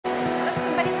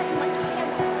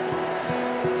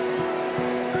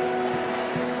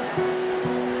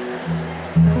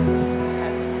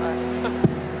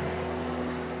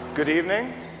Good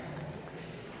evening.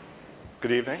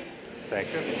 Good evening.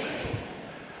 Thank you.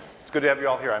 It's good to have you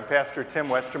all here. I'm Pastor Tim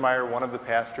Westermeyer, one of the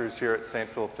pastors here at St.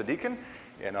 Philip the Deacon,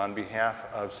 and on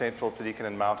behalf of St. Philip the Deacon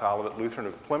and Mount Olivet Lutheran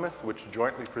of Plymouth, which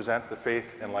jointly present the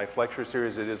Faith and Life Lecture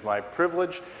Series, it is my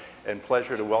privilege and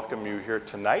pleasure to welcome you here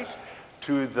tonight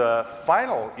to the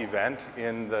final event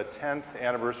in the 10th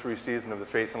anniversary season of the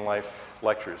Faith and Life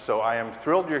Lectures. So I am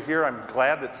thrilled you're here. I'm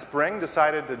glad that spring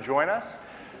decided to join us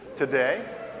today.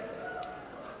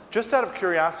 Just out of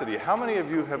curiosity, how many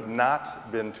of you have not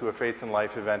been to a Faith and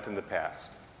Life event in the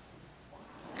past?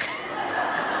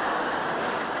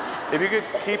 If you could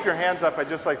keep your hands up, I'd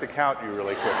just like to count you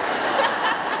really quickly.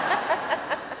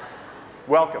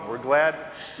 Welcome. We're glad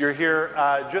you're here.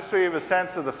 Just so you have a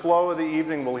sense of the flow of the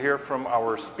evening, we'll hear from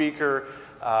our speaker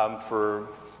for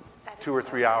 2 or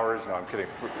 3 hours. No, I'm kidding.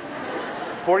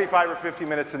 45 or 50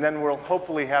 minutes, and then we'll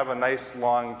hopefully have a nice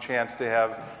long chance to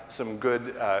have some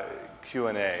good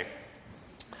Q&A.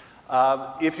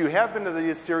 If you have been to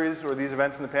these series or these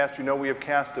events in the past, you know we have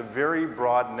cast a very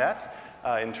broad net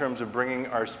in terms of bringing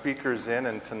our speakers in,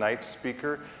 and tonight's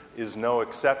speaker is no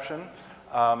exception.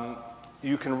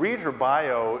 You can read her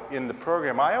bio in the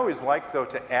program. I always like, though,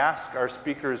 to ask our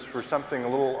speakers for something a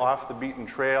little off the beaten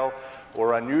trail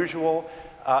or unusual.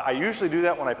 I usually do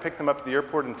that when I pick them up at the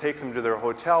airport and take them to their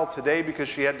hotel. Today, because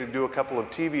she had to do a couple of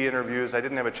TV interviews, I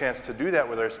didn't have a chance to do that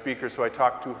with our speaker, so I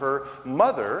talked to her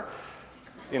mother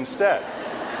instead.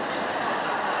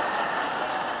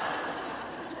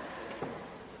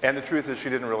 And the truth is,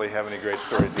 she didn't really have any great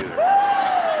stories either.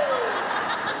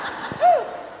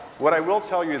 What I will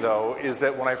tell you, though, is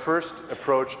that when I first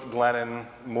approached Glennon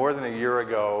more than a year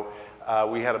ago,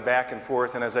 we had a back and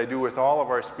forth, and as I do with all of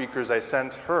our speakers, I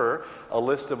sent her a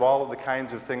list of all of the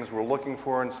kinds of things we're looking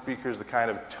for in speakers, the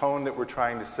kind of tone that we're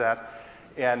trying to set.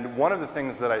 And one of the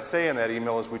things that I say in that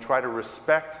email is we try to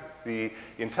respect the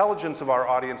intelligence of our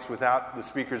audience without the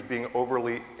speakers being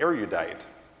overly erudite.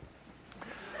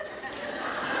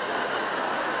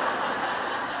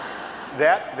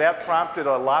 That prompted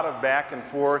a lot of back and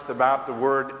forth about the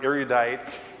word erudite,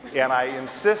 and I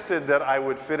insisted that I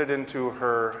would fit it into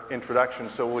her introduction.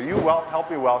 So will you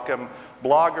help me welcome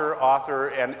blogger, author,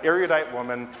 and erudite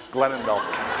woman, Glennon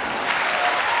Melton.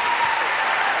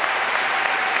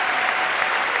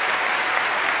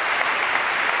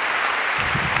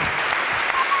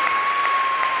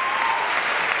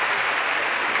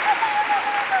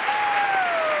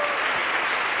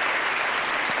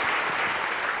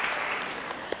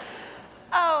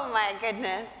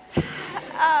 Goodness.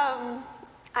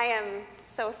 I am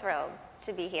so thrilled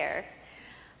to be here.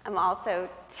 I'm also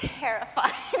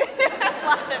terrified. A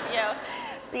lot of you.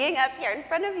 Being up here in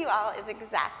front of you all is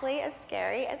exactly as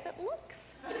scary as it looks.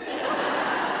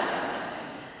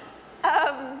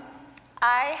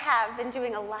 I have been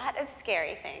doing a lot of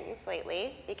scary things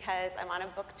lately because I'm on a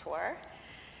book tour.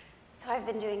 So I've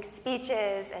been doing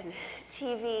speeches and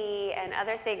TV and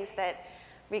other things that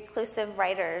reclusive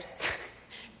writers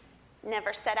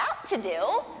never set out to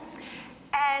do.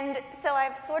 And so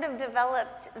I've sort of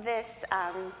developed this,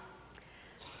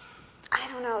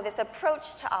 this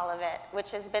approach to all of it, which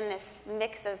has been this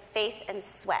mix of faith and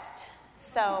sweat.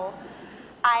 So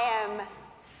I am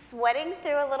sweating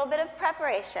through a little bit of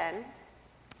preparation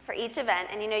for each event,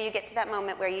 and you get to that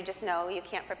moment where you just know you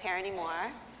can't prepare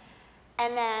anymore.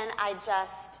 And then I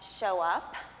just show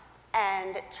up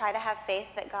and try to have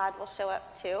faith that God will show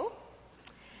up too.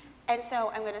 And so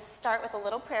I'm going to start with a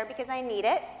little prayer because I need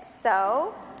it.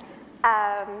 So,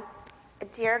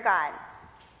 dear God,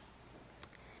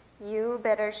 you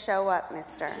better show up,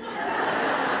 mister.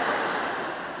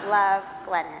 Love,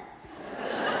 Glennon.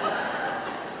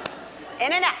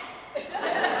 In and out.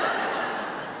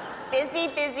 Busy,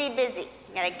 busy, busy.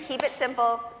 You got to keep it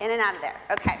simple, in and out of there.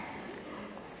 Okay.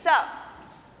 So,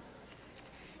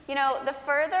 the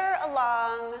further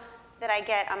along that I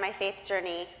get on my faith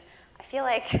journey, I feel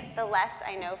like the less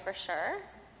I know for sure,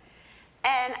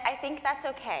 and I think that's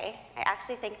okay. I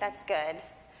actually think that's good.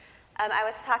 I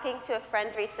was talking to a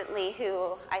friend recently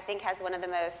who I think has one of the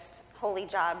most holy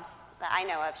jobs that I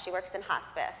know of. She works in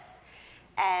hospice,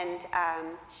 and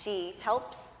she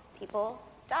helps people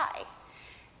die.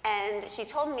 And she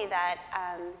told me that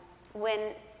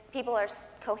when people are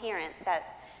coherent,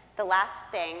 that the last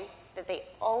thing that they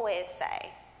always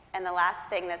say, and the last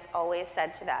thing that's always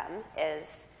said to them is,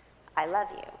 I love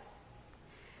you.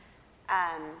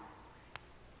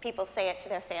 People say it to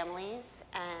their families,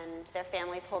 and their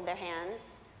families hold their hands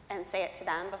and say it to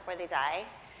them before they die.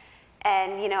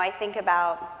 And, I think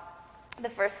about the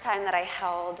first time that I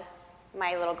held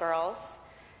my little girls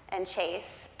and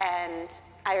Chase, and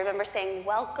I remember saying,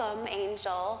 welcome,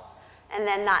 Angel, and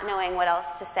then not knowing what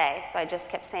else to say. So I just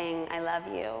kept saying, I love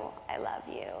you, I love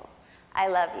you, I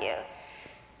love you.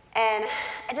 And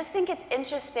I just think it's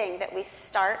interesting that we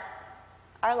start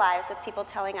our lives with people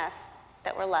telling us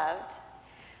that we're loved,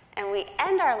 and we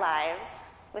end our lives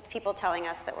with people telling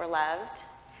us that we're loved,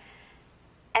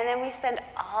 and then we spend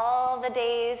all the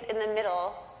days in the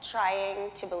middle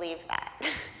trying to believe that,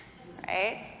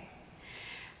 right?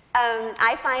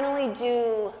 I finally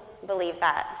do believe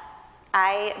that.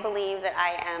 I believe that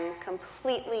I am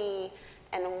completely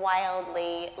and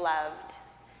wildly loved.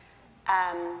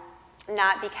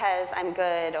 Not because I'm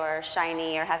good or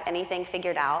shiny or have anything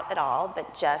figured out at all,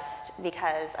 but just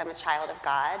because I'm a child of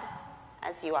God,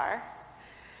 as you are.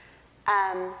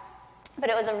 But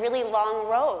it was a really long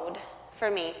road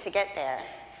for me to get there.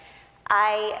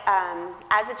 I,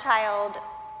 as a child,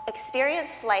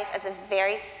 experienced life as a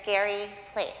very scary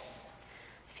place.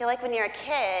 I feel like when you're a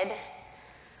kid,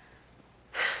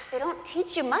 they don't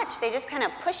teach you much. They just kind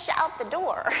of push you out the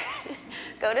door.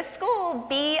 Go to school,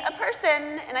 be a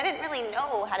person. And I didn't really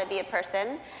know how to be a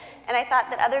person. And I thought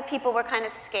that other people were kind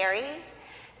of scary.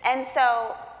 And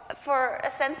so for a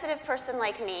sensitive person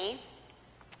like me,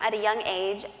 at a young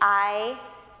age, I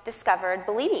discovered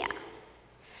bulimia.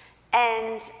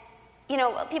 And, you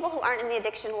know, people who aren't in the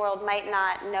addiction world might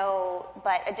not know,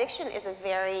 but addiction is a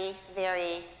very,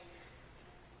 very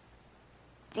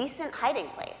decent hiding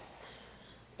place.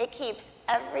 It keeps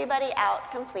everybody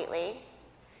out completely.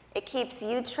 It keeps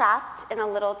you trapped in a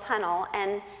little tunnel,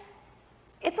 and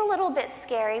it's a little bit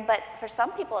scary, but for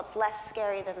some people it's less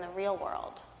scary than the real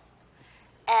world.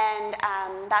 And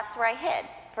that's where I hid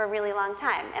for a really long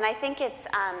time. And I think it's,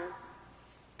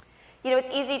 you know, it's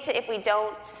easy to, if we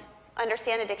don't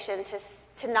understand addiction,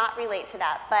 to not relate to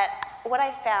that. But what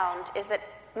I've found is that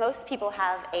most people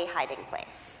have a hiding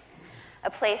place,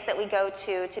 a place that we go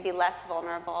to be less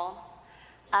vulnerable.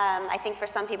 I think for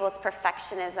some people it's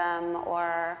perfectionism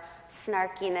or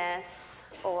snarkiness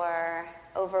or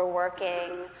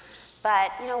overworking.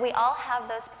 But, you know, we all have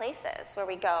those places where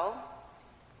we go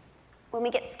when we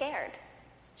get scared,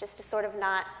 just to sort of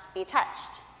not be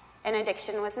touched. And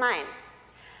addiction was mine.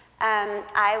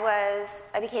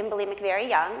 I became bulimic very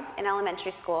young in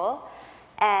elementary school,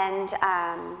 and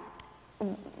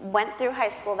went through high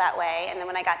school that way. And then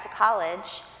when I got to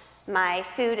college, my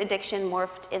food addiction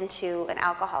morphed into an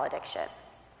alcohol addiction.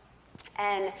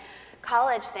 And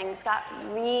college things got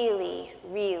really,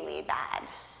 really bad.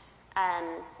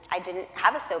 I didn't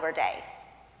have a sober day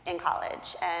in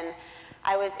college, and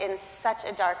I was in such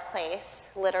a dark place,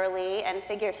 literally and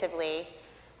figuratively.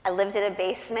 I lived in a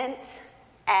basement,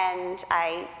 and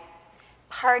I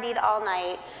partied all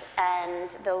night, and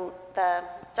the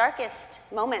darkest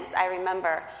moments I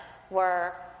remember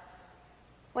were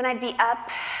when I'd be up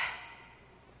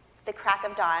the crack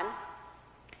of dawn,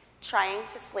 trying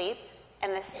to sleep,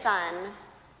 and the sun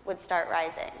would start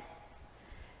rising.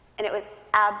 And it was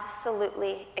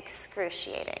absolutely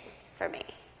excruciating for me,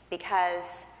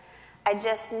 because I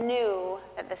just knew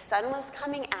that the sun was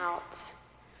coming out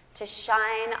to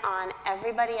shine on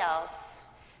everybody else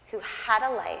who had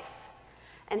a life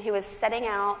and who was setting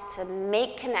out to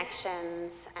make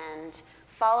connections and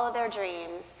follow their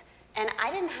dreams. And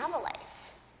I didn't have a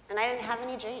life, and I didn't have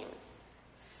any dreams.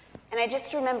 And I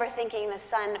just remember thinking the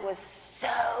sun was so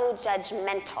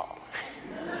judgmental,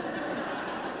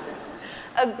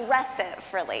 aggressive,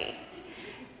 really.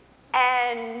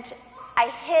 And I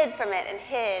hid from it and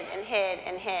hid and hid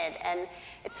and hid. And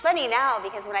it's funny now,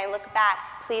 because when I look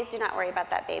back, please do not worry about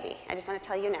that baby. I just want to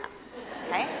tell you now,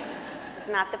 okay? It's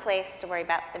not the place to worry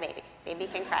about the baby. Baby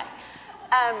can cry.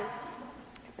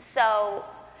 So,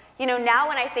 you know, now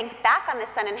when I think back on the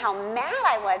sun and how mad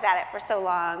I was at it for so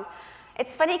long,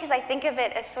 it's funny because I think of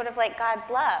it as sort of like God's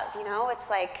love, you know? It's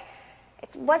like,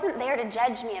 it wasn't there to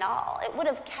judge me at all. It would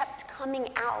have kept coming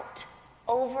out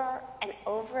over and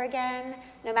over again,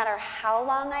 no matter how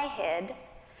long I hid,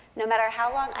 no matter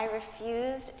how long I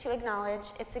refused to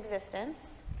acknowledge its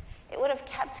existence. It would have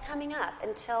kept coming up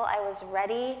until I was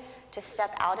ready to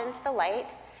step out into the light.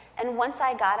 And once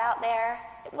I got out there,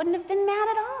 it wouldn't have been mad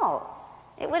at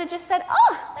all. It would have just said,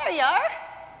 oh, there you are.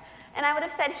 And I would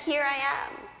have said, here I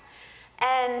am.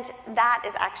 And that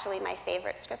is actually my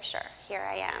favorite scripture, here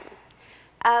I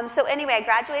am. So anyway, I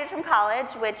graduated from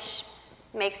college, which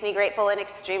makes me grateful and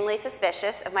extremely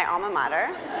suspicious of my alma mater.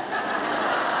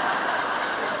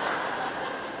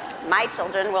 My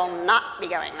children will not be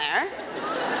going there. We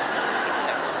need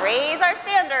to raise our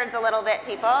standards a little bit,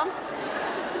 people.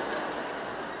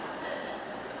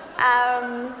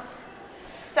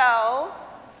 So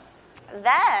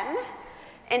then,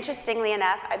 interestingly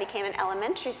enough, I became an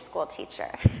elementary school teacher.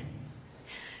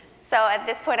 So at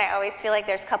this point, I always feel like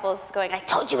there's couples going, I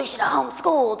told you we should have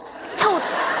homeschooled. I told you.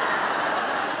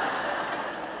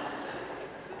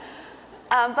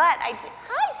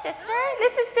 Hi, sister.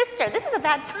 This is sister. This is a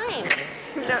bad time.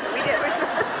 No,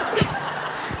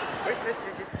 we're supposed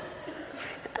to just...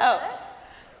 Oh.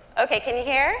 Okay, can you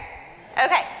hear?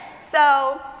 Okay,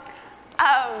 so,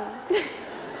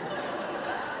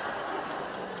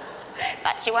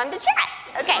 thought she wanted to chat.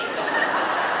 Okay.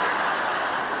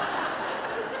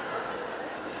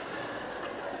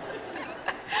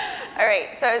 All right,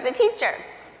 so I was a teacher,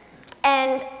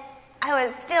 and I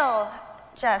was still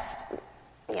just,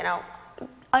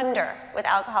 under with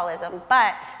alcoholism,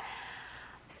 but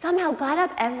somehow got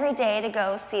up every day to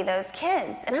go see those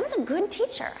kids. And I was a good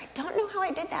teacher. I don't know how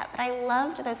I did that, but I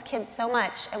loved those kids so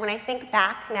much. And when I think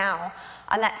back now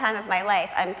on that time of my life,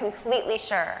 I'm completely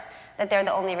sure that they're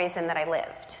the only reason that I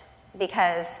lived,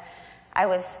 because I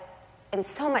was in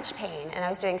so much pain and I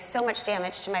was doing so much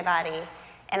damage to my body,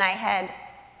 and I had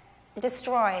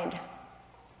destroyed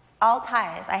all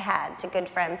ties I had to good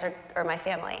friends or my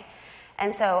family.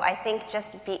 And so I think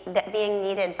just being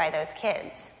needed by those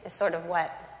kids is sort of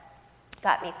what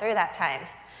got me through that time.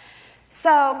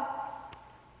 So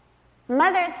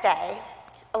Mother's Day,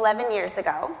 11 years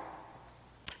ago,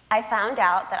 I found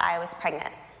out that I was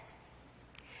pregnant.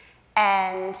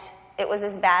 And it was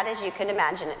as bad as you could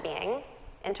imagine it being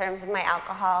in terms of my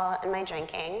alcohol and my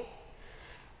drinking.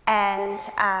 And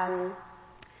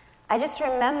I just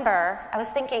remember, I was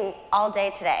thinking all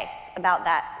day today about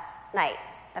that night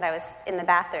that I was in the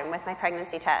bathroom with my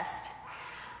pregnancy test.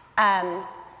 And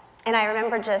I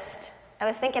remember I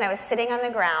was thinking I was sitting on the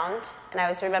ground, and I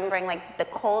was remembering like the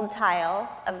cold tile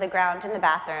of the ground in the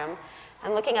bathroom,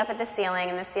 and looking up at the ceiling,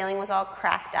 and the ceiling was all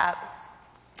cracked up.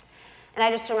 And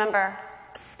I just remember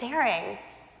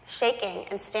shaking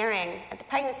and staring at the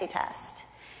pregnancy test.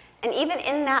 And even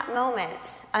in that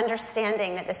moment,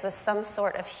 understanding that this was some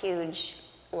sort of huge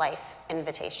life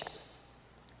invitation.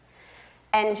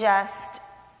 And just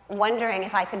wondering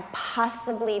if I could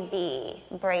possibly be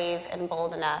brave and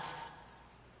bold enough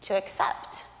to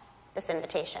accept this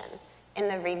invitation in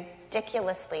the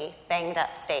ridiculously banged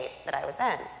up state that I was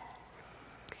in.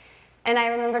 And I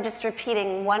remember just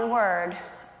repeating one word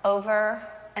over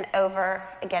and over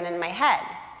again in my head.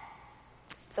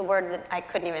 It's a word that I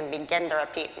couldn't even begin to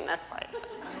repeat in this place,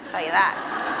 I'll tell you that.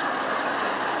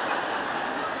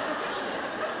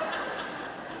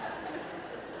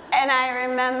 And I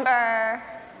remember,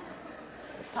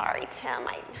 sorry, Tim,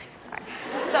 I'm sorry.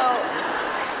 So,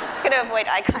 I'm just going to avoid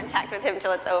eye contact with him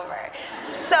till it's over.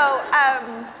 So,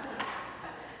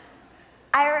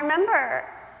 I remember,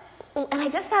 and I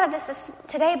just thought of this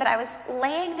today, but I was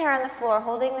laying there on the floor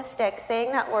holding the stick,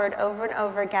 saying that word over and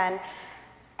over again.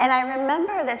 And I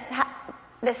remember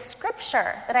this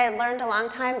scripture that I had learned a long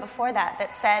time before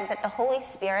that said that the Holy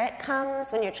Spirit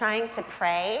comes when you're trying to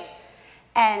pray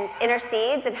and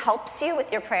intercedes and helps you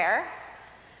with your prayer.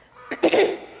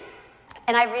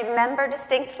 And I remember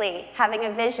distinctly having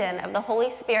a vision of the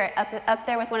Holy Spirit up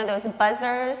there with one of those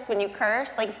buzzers when you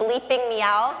curse, like bleeping me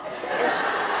out and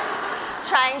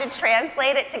trying to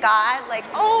translate it to God, like,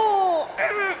 oh,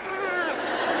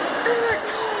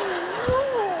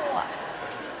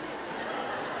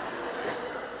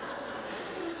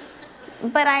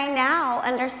 But I now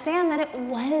understand that it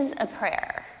was a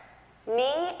prayer.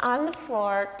 Me on the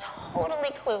floor, totally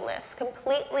clueless,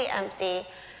 completely empty,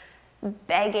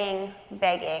 begging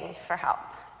for help.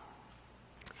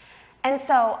 And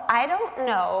so I don't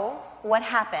know what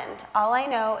happened. All I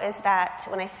know is that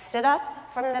when I stood up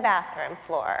from the bathroom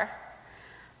floor,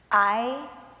 I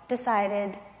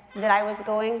decided that I was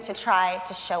going to try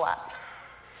to show up.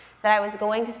 That I was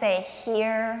going to say,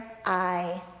 here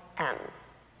I am.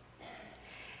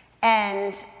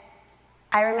 And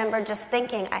I remember just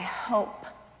thinking, I hope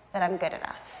that I'm good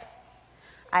enough.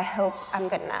 I hope I'm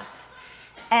good enough.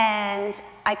 And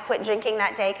I quit drinking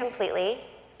that day completely.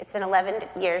 It's been 11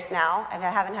 years now. I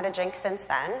haven't had a drink since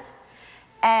then.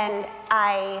 And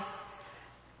I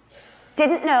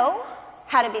didn't know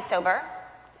how to be sober.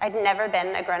 I'd never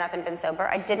been a grown-up and been sober.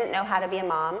 I didn't know how to be a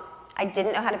mom. I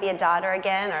didn't know how to be a daughter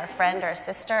again, or a friend, or a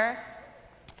sister,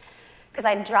 because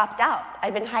I dropped out.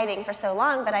 I'd been hiding for so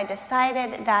long, but I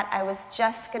decided that I was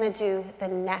just going to do the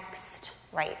next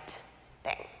right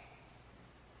thing.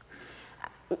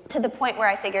 To the point where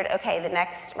I figured, okay, the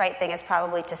next right thing is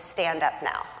probably to stand up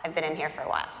now. I've been in here for a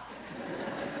while.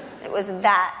 It was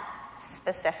that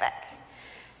specific.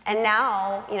 And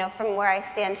now, from where I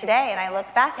stand today, and I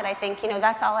look back and I think,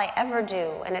 that's all I ever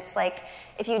do. And it's like,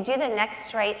 if you do the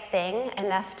next right thing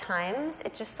enough times,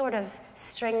 it just sort of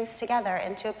strings together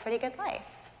into a pretty good life.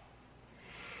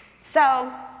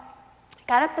 So,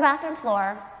 got up the bathroom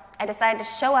floor. I decided to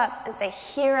show up and say,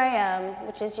 here I am,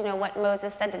 which is, what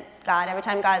Moses said to God. Every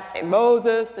time God said,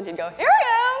 Moses, and he'd go, here I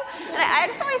am. And I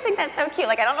just always think that's so cute.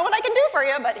 Like, I don't know what I can do for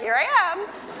you, but here I am.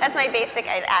 That's my basic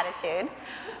attitude.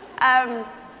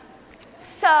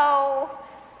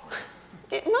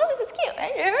 Moses is cute,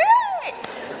 right? Here I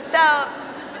am.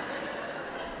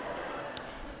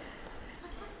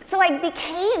 So I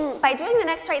became, by doing the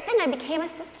next right thing, I became a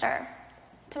sister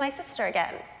to my sister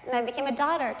again. And I became a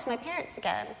daughter to my parents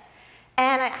again.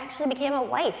 And I actually became a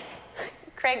wife.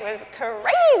 Craig was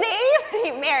crazy.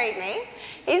 He married me.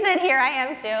 He said, here I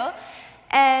am too.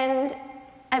 And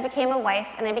I became a wife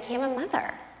and I became a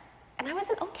mother. And I was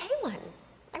an okay one.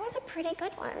 I was a pretty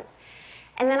good one.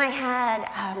 And then I had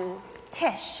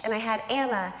Tish and I had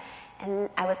Anna. And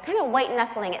I was kind of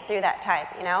white-knuckling it through that time,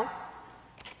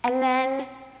 And then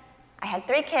I had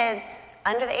 3 kids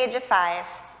under the age of 5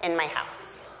 in my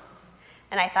house.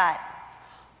 And I thought,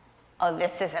 oh,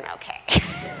 this isn't okay.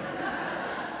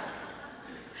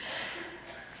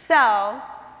 So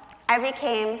I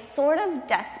became sort of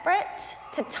desperate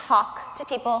to talk to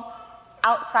people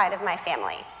outside of my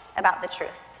family about the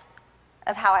truth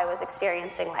of how I was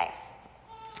experiencing life.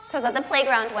 So I was at the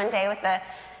playground one day with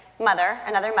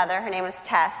another mother, her name was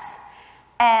Tess,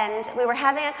 and we were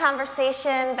having a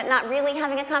conversation, but not really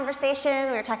having a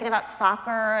conversation. We were talking about soccer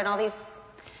and all these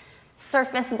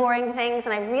surface boring things,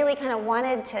 and I really kind of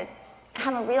wanted to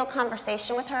have a real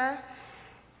conversation with her.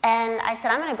 And I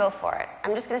said, I'm going to go for it.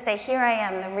 I'm just going to say, here I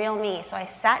am, the real me. So I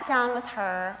sat down with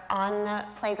her on the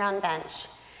playground bench,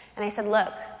 and I said,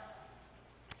 look,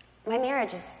 my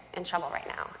marriage is in trouble right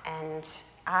now, and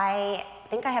I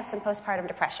think I have some postpartum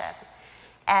depression.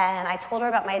 And I told her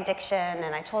about my addiction,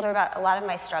 and I told her about a lot of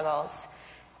my struggles.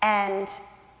 And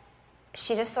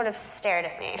she just sort of stared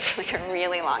at me for like a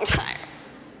really long time.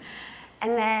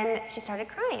 And then she started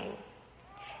crying.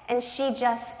 And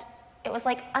it was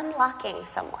like unlocking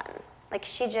someone. Like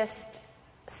she just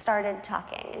started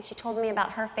talking. And she told me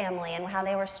about her family and how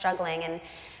they were struggling. And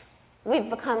we've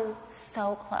become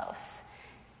so close.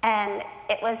 And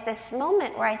it was this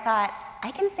moment where I thought,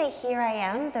 I can say, here I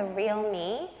am, the real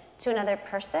me, to another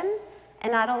person.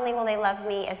 And not only will they love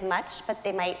me as much, but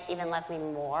they might even love me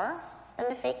more than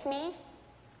the fake me.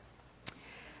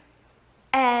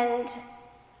 And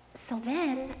so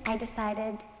then I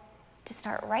decided to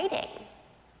start writing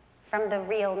from the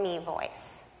real me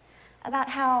voice about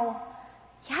how,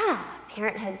 yeah,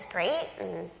 parenthood's great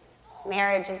and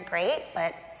marriage is great,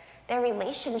 but they're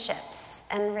relationships,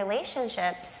 and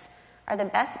relationships are the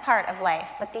best part of life,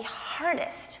 but the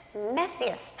hardest,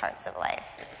 messiest parts of life.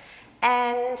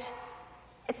 And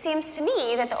it seems to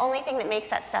me that the only thing that makes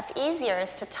that stuff easier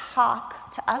is to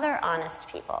talk to other honest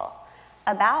people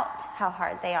about how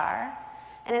hard they are,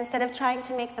 and instead of trying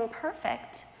to make them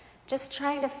perfect, just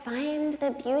trying to find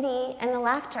the beauty and the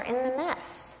laughter in the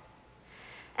mess.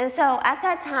 And so at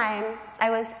that time, I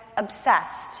was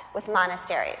obsessed with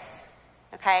monasteries,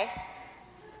 okay?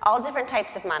 All different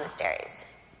types of monasteries.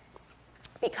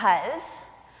 Because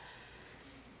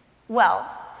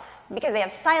they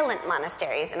have silent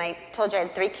monasteries, and I told you I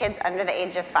had 3 kids under the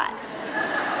age of 5.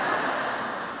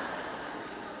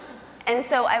 And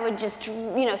so I would just,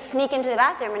 sneak into the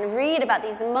bathroom and read about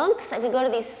these monks that could go to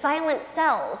these silent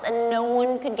cells, and no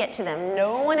one could get to them.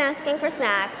 No one asking for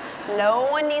snack. No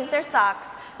one needs their socks.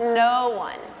 No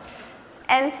one.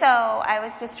 And so I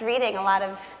was just reading a lot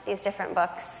of these different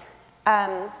books.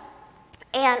 And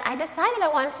I decided I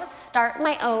wanted to start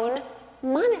my own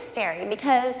monastery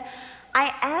because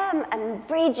I am a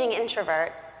raging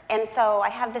introvert. And so I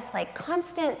have this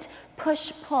constant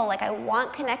push-pull. I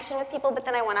want connection with people, but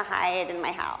then I want to hide in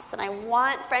my house. And I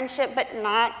want friendship, but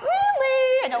not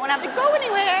really. I don't want to have to go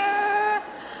anywhere.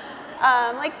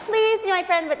 Please be my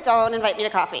friend, but don't invite me to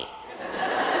coffee.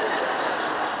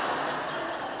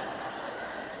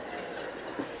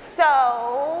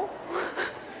 So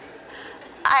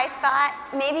I thought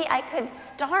maybe I could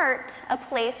start a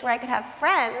place where I could have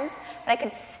friends, but I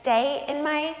could stay in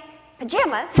my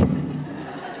pajamas.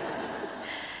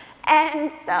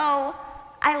 And so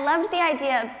I loved the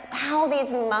idea of how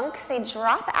these monks, they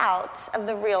drop out of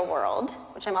the real world,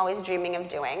 which I'm always dreaming of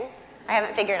doing. I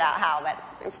haven't figured out how, but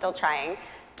I'm still trying.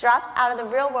 Drop out of the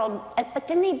real world, but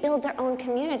then they build their own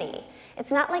community.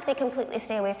 It's not like they completely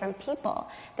stay away from people.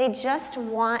 They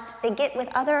get with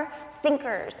other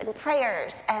thinkers and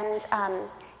prayers and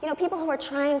people who are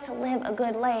trying to live a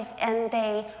good life, and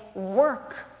they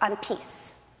work on peace.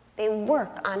 They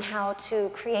work on how to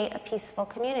create a peaceful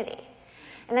community.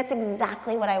 And that's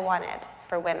exactly what I wanted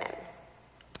for women,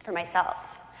 for myself.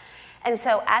 And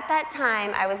so at that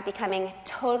time, I was becoming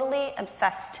totally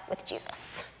obsessed with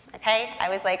Jesus. I okay? I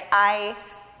was like, I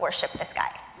worship this guy.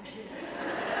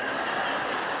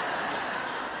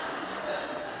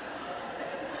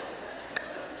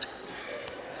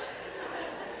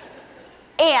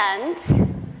 And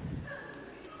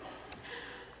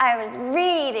I was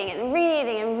reading and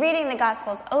reading and reading the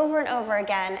Gospels over and over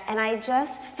again, and I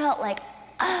just felt like,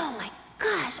 oh my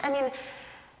gosh. I mean,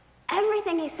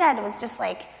 everything he said was just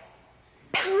like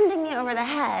pounding me over the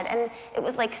head, and it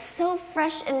was like so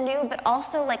fresh and new, but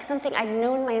also like something I'd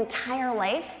known my entire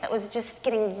life that was just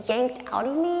getting yanked out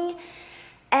of me.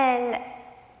 And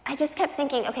I just kept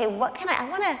thinking, okay, what can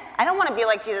I don't want to be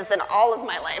like Jesus in all of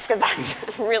my life, because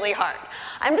that's really hard.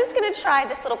 I'm just going to try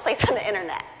this little place on the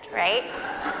internet, right?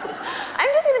 I'm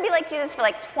just going to be like Jesus for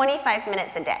like 25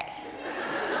 minutes a day.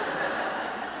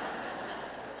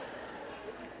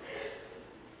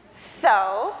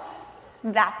 So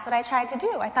that's what I tried to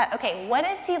do. I thought, okay, what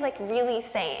is he like really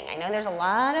saying? I know there's a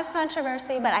lot of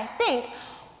controversy, but I think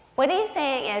what he's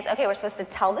saying is, okay, we're supposed to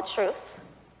tell the truth.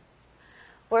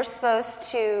 We're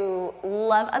supposed to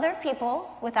love other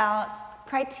people without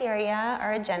criteria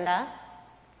or agenda.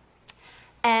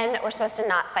 And we're supposed to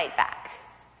not fight back.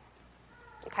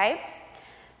 Okay?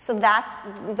 So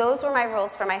those were my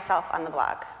rules for myself on the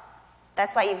blog.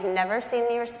 That's why you've never seen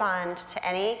me respond to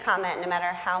any comment, no matter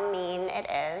how mean it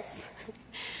is.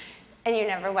 And you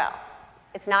never will.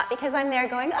 It's not because I'm there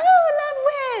going,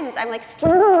 oh, love wins. I'm like,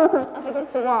 up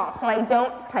against the wall, so I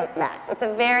don't type back. It's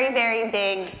a very, very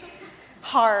big,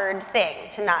 hard thing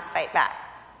to not fight back.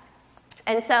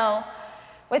 And so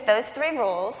with those 3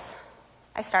 rules,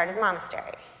 I started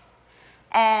Monastery.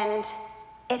 And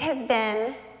it has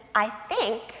been, I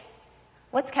think,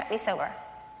 what's kept me sober.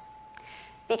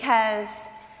 Because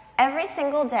every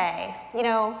single day, you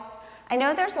know, I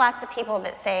know there's lots of people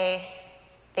that say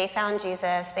they found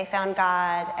Jesus, they found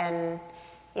God, and,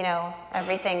 you know,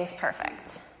 everything's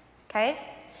perfect, okay?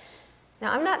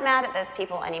 Now, I'm not mad at those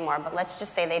people anymore, but let's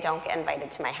just say they don't get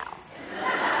invited to my house.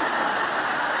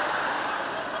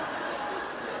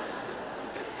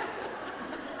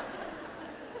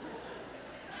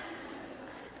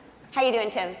 How you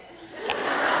doing, Tim?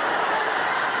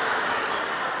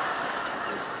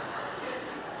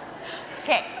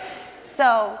 Okay,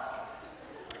 so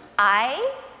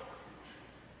I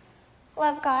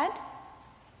love God.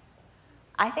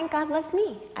 I think God loves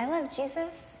me. I love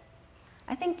Jesus.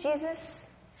 I think Jesus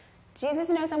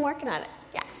knows I'm working on it.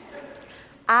 Yeah.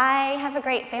 I have a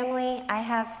great family. I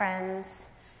have friends.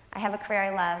 I have a career I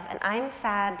love, and I'm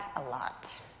sad a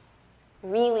lot.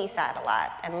 Really sad a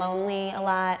lot, and lonely a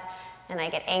lot, and I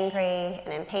get angry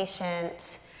and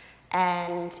impatient,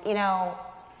 and, you know,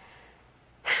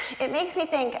 it makes me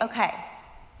think, okay,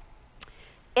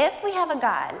 if we have a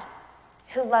God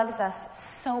who loves us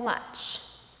so much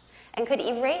and could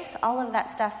erase all of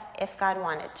that stuff if God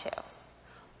wanted to,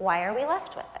 why are we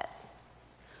left with it?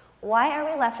 Why are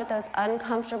we left with those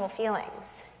uncomfortable feelings?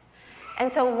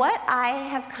 And so what I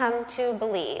have come to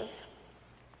believe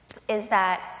is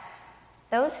that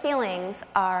those feelings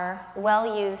are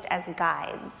well used as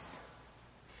guides.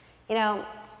 You know,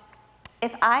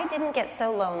 if I didn't get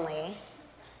so lonely,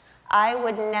 I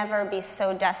would never be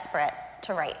so desperate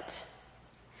to write.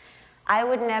 I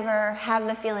would never have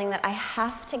the feeling that I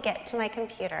have to get to my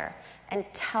computer and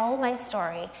tell my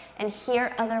story and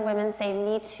hear other women say,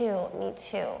 me too, me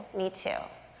too, me too.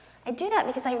 I do that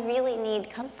because I really need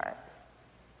comfort.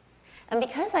 And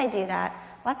because I do that,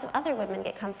 lots of other women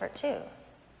get comfort too.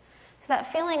 So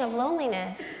that feeling of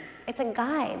loneliness, it's a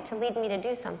guide to lead me to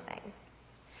do something.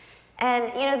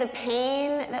 And you know, the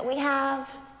pain that we have,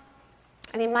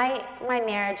 I mean, my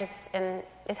marriage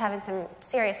is having some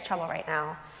serious trouble right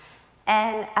now.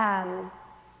 And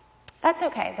that's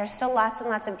okay. There's still lots and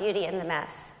lots of beauty in the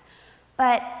mess.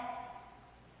 But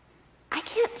I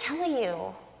can't tell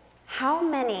you how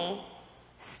many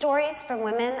stories from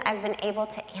women I've been able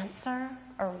to answer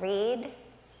or read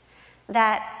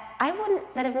that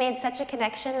have made such a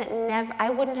connection that I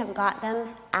wouldn't have got them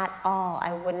at all.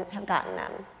 I wouldn't have gotten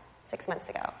them 6 months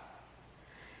ago.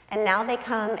 And now they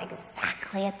come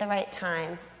exactly at the right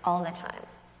time, all the time.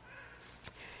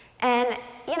 And,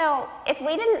 you know, if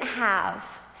we didn't have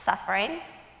suffering,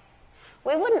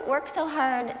 we wouldn't work so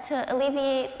hard to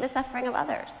alleviate the suffering of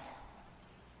others.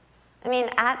 I mean,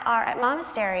 at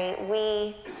Monastery,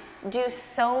 we do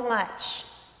so much.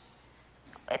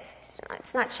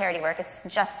 It's not charity work,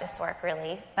 it's justice work,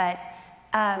 really. But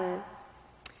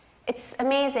it's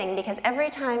amazing because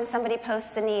every time somebody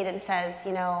posts a need and says,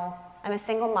 you know, I'm a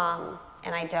single mom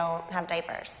and I don't have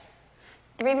diapers,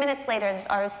 3 minutes later,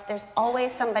 there's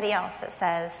always somebody else that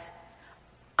says,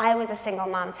 I was a single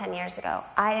mom 10 years ago.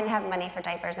 I didn't have money for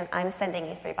diapers, and I'm sending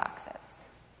you 3 boxes.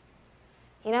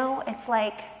 You know, it's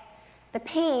like the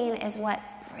pain is what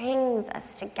brings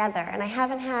us together. And I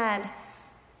haven't had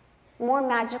more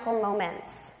magical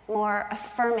moments, more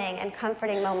affirming and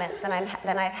comforting moments than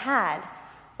I've had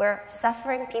where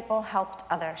suffering people helped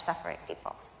other suffering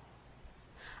people.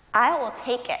 I will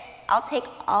take it. I'll take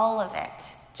all of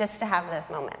it just to have those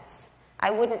moments.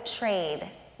 I wouldn't trade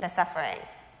the suffering.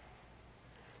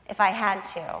 If I had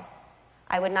to,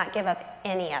 I would not give up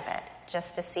any of it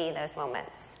just to see those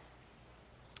moments.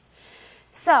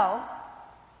 So,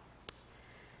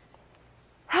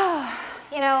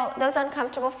 you know, those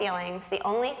uncomfortable feelings, the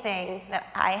only thing that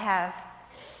I have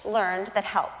learned that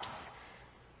helps.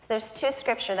 So there's two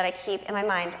scripture that I keep in my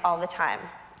mind all the time.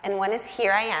 And one is,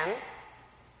 here I am,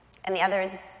 and the other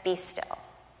is, be still.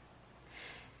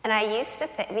 And I used to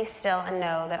be still and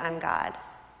know that I'm God.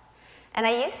 And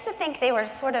I used to think they were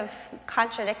sort of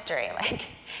contradictory, like,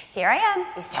 here I am,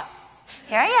 be still.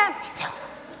 Here I am, be still.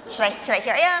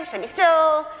 Here I am, should I be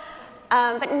still?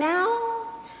 But now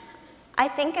I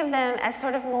think of them as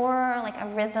sort of more like a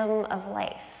rhythm of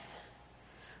life.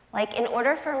 Like, in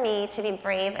order for me to be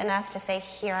brave enough to say,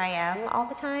 here I am all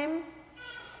the time,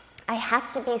 I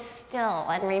have to be still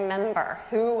and remember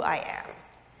who I am.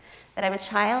 That I'm a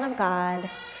child of God,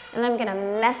 and I'm going to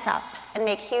mess up and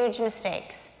make huge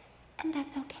mistakes. And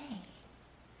that's okay.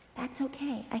 That's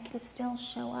okay. I can still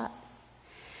show up.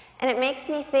 And it makes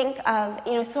me think of,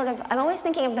 you know, sort of, I'm always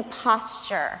thinking of the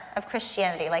posture of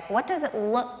Christianity. Like, what does it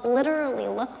literally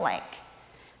look like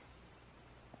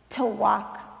to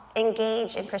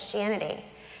engage in Christianity?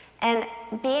 And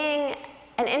being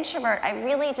an introvert, I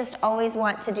really just always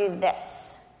want to do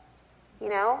this, you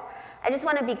know? I just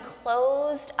want to be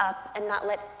closed up and not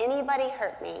let anybody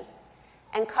hurt me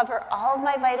and cover all of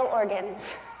my vital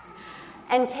organs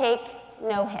and take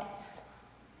no hits.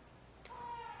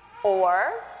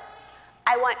 Or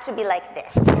I want to be like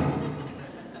this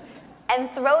and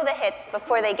throw the hits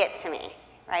before they get to me,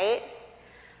 right?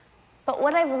 But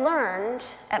what I've learned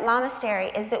at Monastery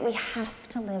is that we have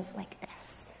to live like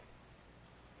this.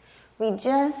 We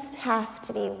just have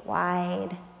to be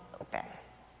wide open.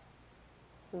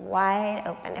 Wide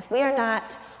open. If we are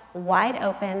not wide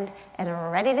open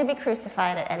and ready to be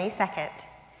crucified at any second,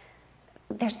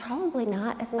 there's probably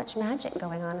not as much magic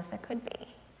going on as there could be.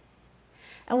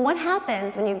 And what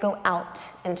happens when you go out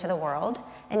into the world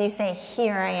and you say,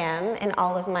 here I am in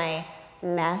all of my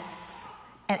mess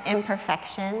and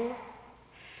imperfection,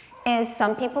 is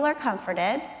some people are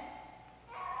comforted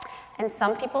and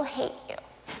some people hate you.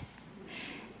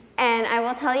 And I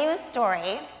will tell you a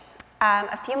story.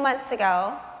 A few months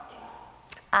ago,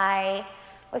 I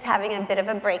was having a bit of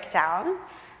a breakdown,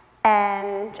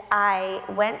 and I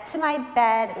went to my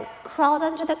bed and crawled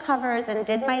under the covers and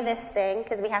did my this thing,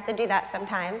 because we have to do that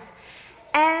sometimes.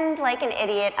 And like an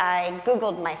idiot, I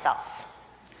Googled myself.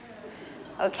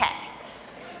 Okay.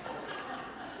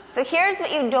 So here's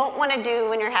what you don't want to do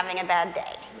when you're having a bad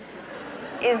day,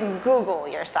 is Google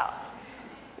yourself.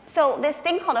 So this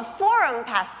thing called a forum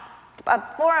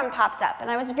popped up, and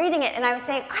I was reading it, and I was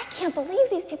saying, I can't believe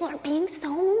these people are being so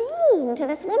mean to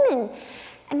this woman.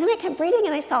 And then I kept reading,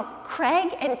 and I saw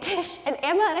Craig and Tish and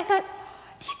Emma, and I thought,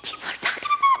 these people are talking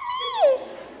about me.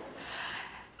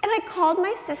 And I called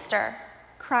my sister,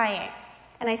 crying,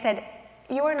 and I said,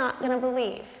 you are not going to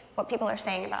believe what people are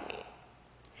saying about me.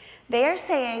 They are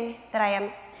saying that I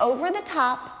am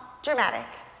over-the-top dramatic.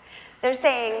 They're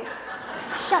saying,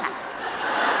 shut up.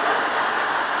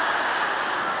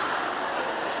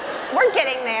 We're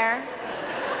getting there.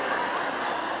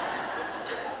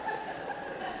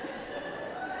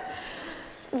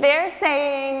 They're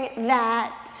saying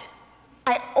that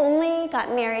I only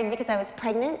got married because I was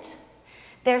pregnant.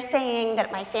 They're saying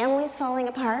that my family's falling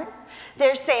apart.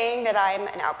 They're saying that I'm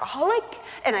an alcoholic,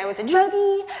 and I was a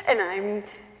druggie, and I'm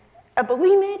a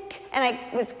bulimic, and I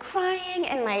was crying,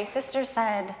 and my sister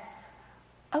said,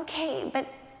 okay, but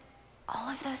all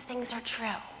of those things are true.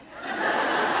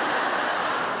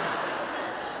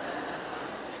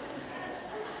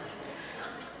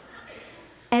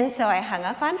 And so I hung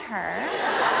up on her.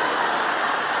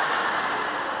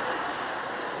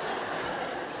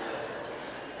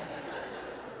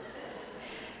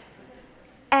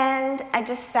 And I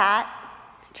just sat,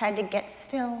 tried to get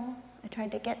still.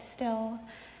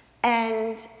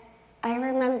 And I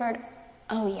remembered,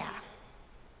 oh yeah,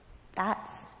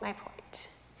 that's my point.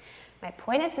 My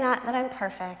point is not that I'm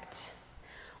perfect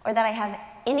or that I have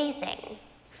anything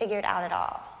figured out at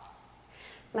all.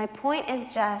 My point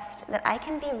is just that I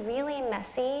can be really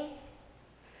messy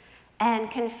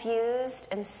and confused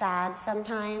and sad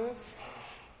sometimes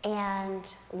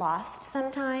and lost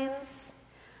sometimes,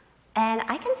 and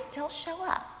I can still show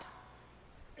up.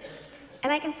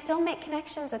 And I can still make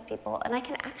connections with people, and I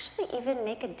can actually even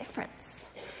make a difference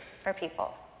for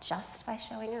people just by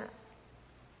showing up.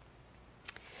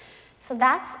 So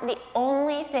that's the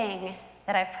only thing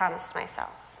that I've promised myself,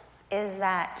 is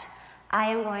that I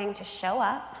am going to show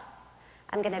up,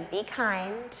 I'm going to be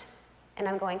kind, and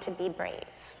I'm going to be brave.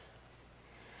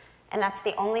 And that's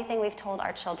the only thing we've told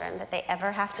our children that they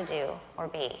ever have to do or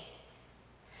be.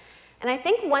 And I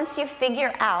think once you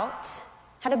figure out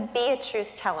how to be a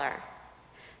truth teller,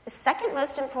 the second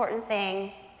most important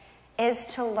thing is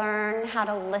to learn how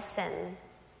to listen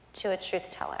to a truth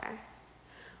teller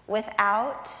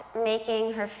without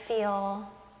making her feel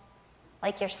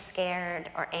like you're scared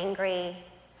or angry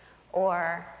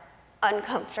or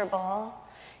uncomfortable.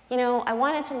 You know, I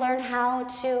wanted to learn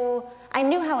I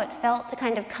knew how it felt to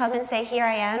kind of come and say, here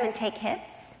I am, and take hits.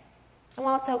 And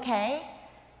while it's okay,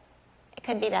 it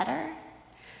could be better.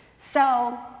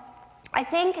 So I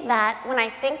think that when I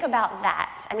think about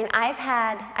that, I mean,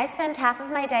 I spend half of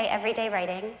my day every day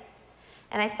writing,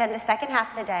 and I spend the second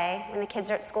half of the day when the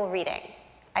kids are at school reading.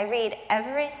 I read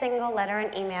every single letter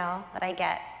and email that I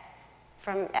get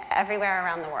from everywhere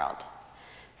around the world.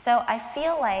 So I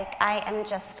feel like I am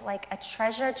just like a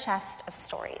treasure chest of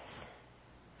stories.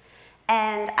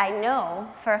 And I know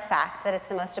for a fact that it's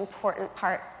the most important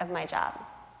part of my job.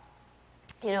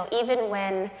 You know, even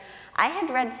when I had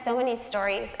read so many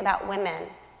stories about women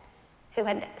who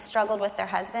had struggled with their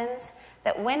husbands,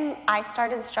 that when I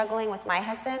started struggling with my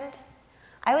husband,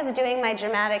 I was doing my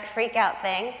dramatic freak out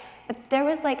thing, but there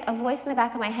was like a voice in the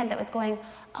back of my head that was going,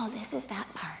 oh, this is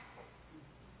that part.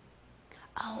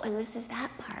 Oh, and this is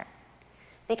that part.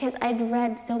 Because I'd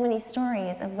read so many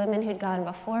stories of women who'd gone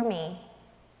before me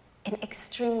in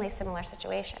extremely similar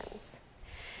situations.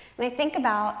 And I think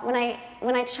about when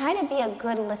I try to be a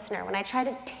good listener, when I try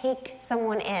to take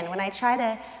someone in, when I try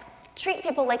to treat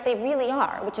people like they really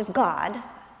are, which is God.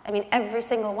 I mean, every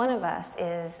single one of us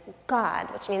is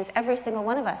God, which means every single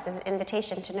one of us is an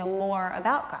invitation to know more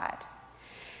about God.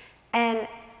 And,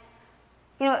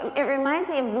 you know, it reminds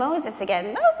me of Moses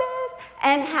again. Moses!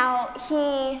 And how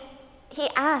he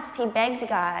begged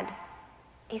God.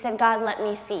 He said, God, let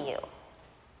me see you.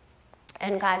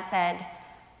 And God said,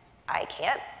 I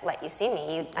can't let you see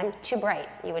me. I'm too bright.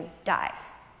 You would die.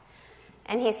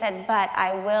 And he said, but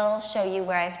I will show you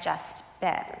where I've just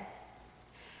been.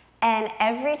 And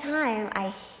every time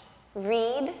I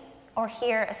read or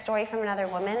hear a story from another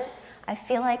woman, I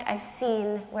feel like I've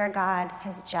seen where God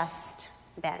has just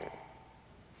been.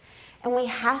 And we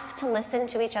have to listen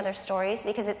to each other's stories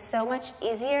because it's so much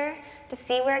easier to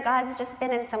see where God's just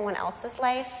been in someone else's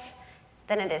life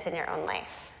than it is in your own life.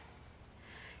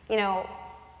 You know,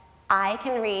 I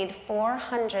can read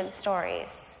 400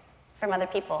 stories from other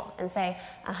people and say,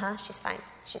 she's fine,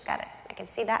 she's got it. I can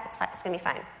see that, it's fine, it's gonna be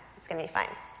fine, it's gonna be fine.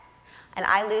 And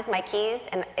I lose my keys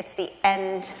and it's the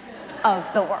end of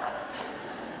the world.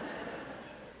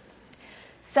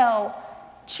 So,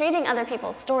 treating other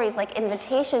people's stories like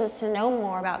invitations to know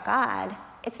more about God,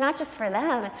 it's not just for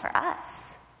them, it's for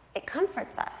us. It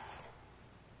comforts us.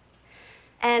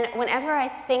 And whenever I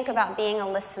think about being a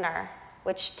listener,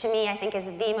 which to me I think is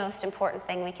the most important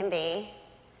thing we can be,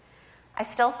 I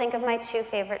still think of my two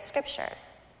favorite scriptures,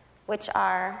 which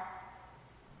are,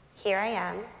 here I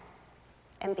am,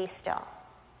 and be still.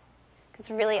 Because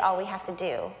really all we have to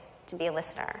do to be a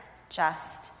listener,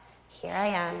 just, here I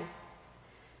am,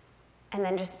 and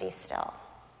then just be still,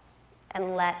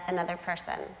 and let another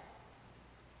person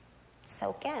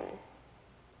soak in.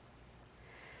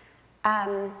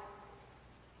 I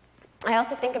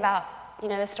also think about,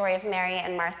 the story of Mary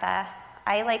and Martha.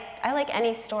 I like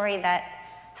any story that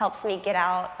helps me get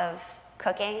out of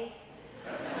cooking.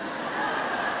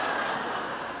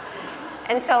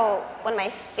 And so one of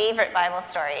my favorite Bible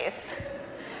stories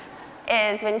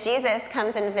is when Jesus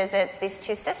comes and visits these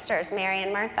two sisters, Mary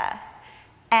and Martha.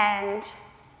 And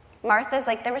Martha's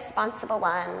like the responsible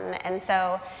one, and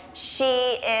so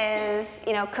she is,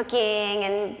 cooking,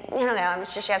 and I'm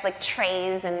sure she has like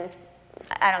trays and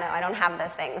I don't have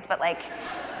those things, but like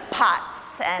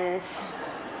pots, and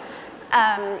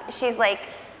she's like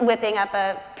whipping up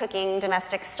a cooking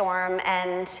domestic storm,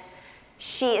 and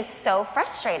she is so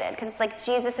frustrated because it's like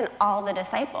Jesus and all the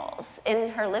disciples in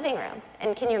her living room.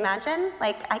 And can you imagine?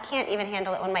 Like, I can't even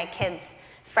handle it when my kid's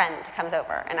friend comes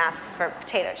over and asks for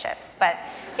potato chips, but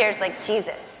here's like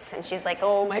Jesus, and she's like,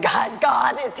 oh my God,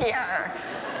 God is here.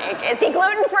 Like, is he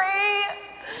gluten-free?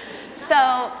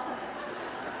 So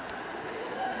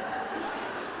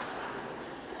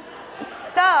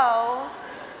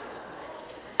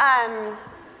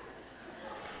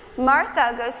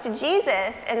Martha goes to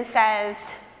Jesus and says,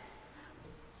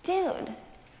 dude,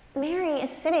 Mary is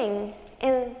sitting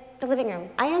in the living room.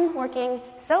 I am working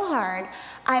so hard.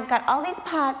 I've got all these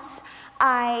pots.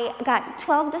 I got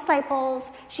 12 disciples.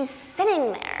 She's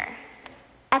sitting there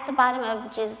at the bottom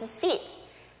of Jesus' feet,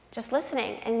 just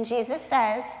listening. And Jesus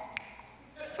says,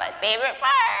 "It's my favorite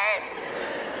part."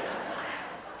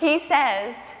 He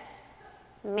says,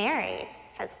 "Mary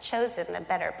has chosen the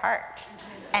better part,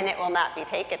 and it will not be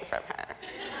taken from her."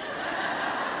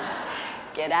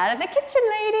 Get out of the kitchen,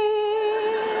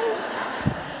 ladies.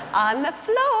 On the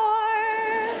floor.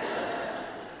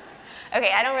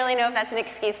 Okay, I don't really know if that's an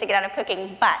excuse to get out of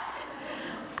cooking, but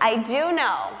I do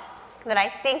know that I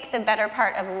think the better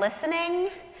part of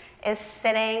listening is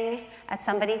sitting at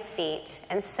somebody's feet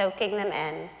and soaking them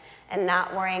in and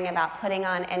not worrying about putting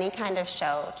on any kind of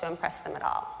show to impress them at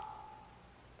all.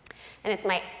 And it's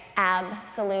my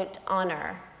absolute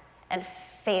honor and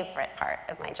favorite part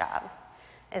of my job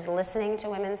is listening to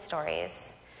women's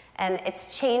stories. And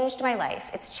it's changed my life.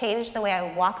 It's changed the way I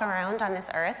walk around on this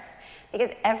earth, because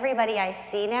everybody I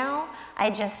see now, I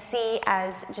just see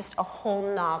as just a whole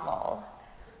novel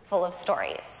full of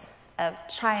stories of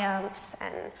triumphs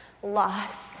and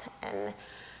loss and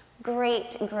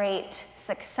great, great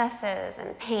successes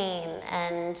and pain.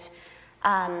 And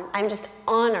I'm just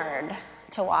honored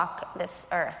to walk this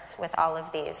earth with all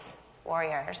of these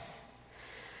warriors.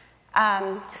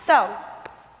 So,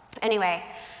 anyway,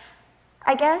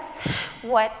 I guess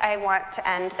what I want to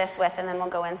end this with, and then we'll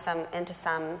go into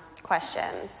some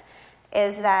questions,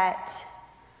 is that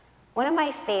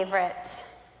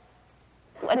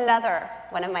another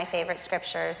one of my favorite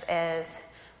scriptures is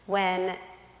when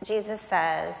Jesus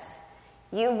says,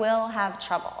 "You will have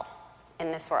trouble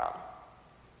in this world.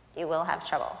 You will have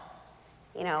trouble."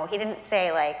 You know, he didn't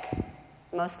say, like,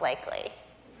 most likely.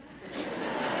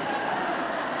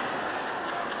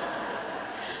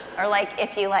 Or like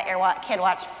if you let your kid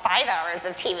watch 5 hours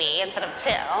of TV instead of 2.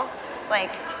 It's like,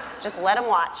 just let them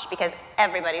watch because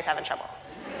everybody's having trouble.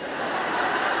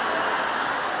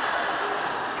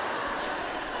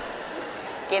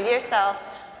 Give yourself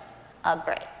a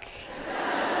break.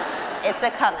 It's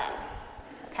a coming,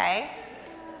 okay?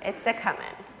 It's a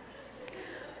coming.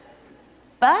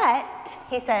 But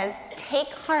he says, take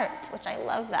heart, which I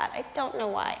love that. I don't know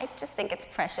why. I just think it's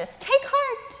precious. Take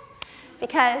heart,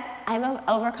 because I've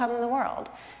overcome the world.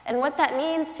 And what that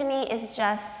means to me is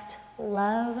just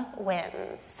love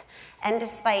wins. And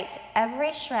despite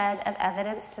every shred of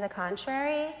evidence to the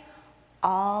contrary,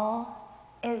 all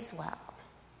is well.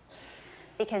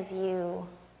 Because you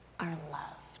are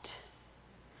loved.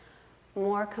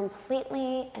 More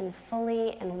completely and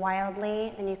fully and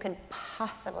wildly than you could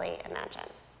possibly imagine.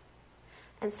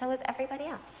 And so is everybody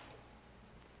else.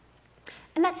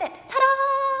 And that's it. Ta-da!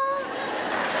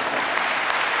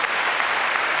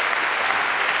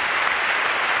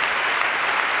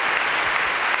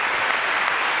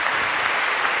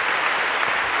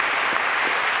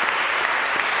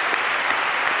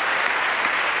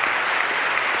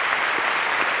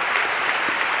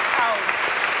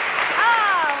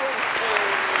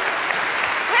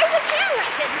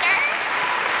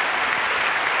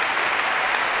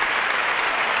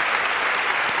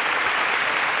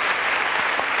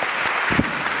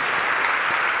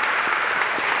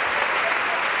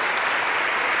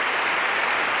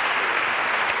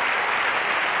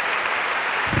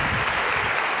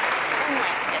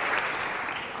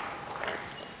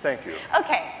 Thank you.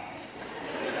 Okay.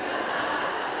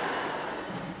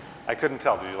 I couldn't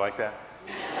tell. Did you like that?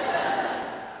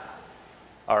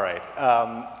 All right.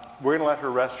 We're going to let her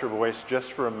rest her voice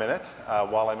just for a minute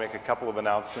while I make a couple of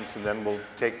announcements, and then we'll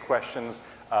take questions.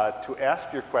 To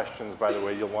ask your questions, by the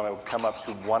way, you'll want to come up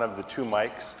to one of the 2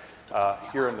 mics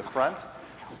here in the front.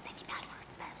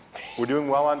 We're doing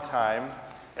well on time.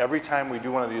 Every time we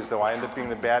do one of these, though, I end up being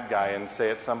the bad guy and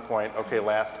say at some point, okay,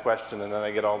 last question, and then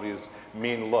I get all these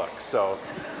mean looks. So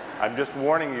I'm just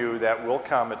warning you that will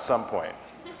come at some point.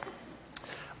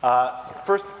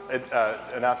 First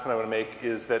announcement I want to make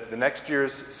is that the next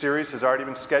year's series has already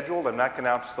been scheduled. I'm not going to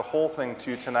announce the whole thing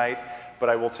to you tonight, but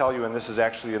I will tell you, and this is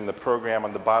actually in the program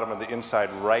on the bottom of the inside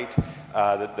right,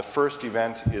 that the first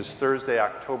event is Thursday,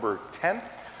 October 10th,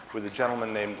 with a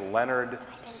gentleman named Leonard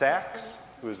Sachs,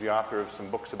 who is the author of some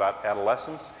books about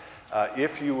adolescence.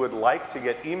 If you would like to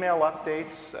get email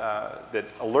updates that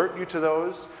alert you to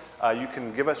those, you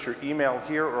can give us your email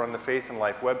here or on the Faith and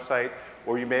Life website,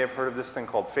 or you may have heard of this thing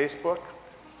called Facebook.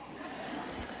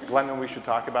 Glennon, we should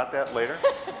talk about that later.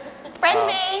 Friend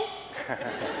me!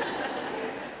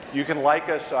 You can like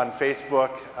us on Facebook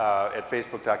at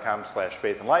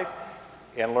facebook.com/faithandlife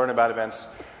and learn about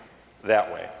events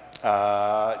that way.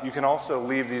 You can also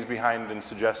leave these behind and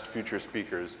suggest future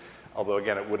speakers. although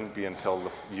again, it wouldn't be until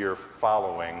the year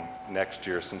following next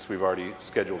year, since we've already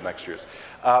scheduled next year's.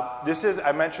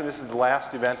 I mentioned this is the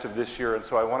last event of this year, and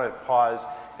so I want to pause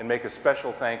and make a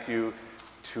special thank you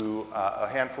to a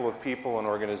handful of people and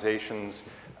organizations.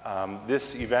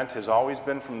 This event has always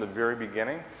been, from the very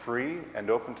beginning, free and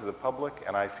open to the public,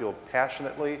 and I feel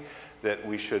passionately that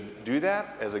we should do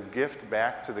that as a gift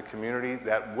back to the community.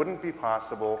 That wouldn't be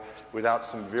possible without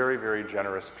some very, very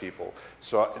generous people.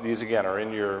 So these, again, are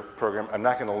in your program. I'm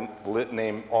not going to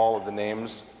name all of the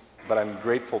names, but I'm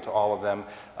grateful to all of them.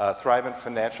 Thrivent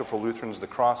Financial for Lutherans, the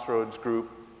Crossroads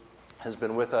Group, has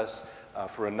been with us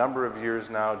for a number of years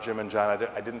now. Jim and John,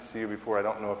 I didn't see you before. I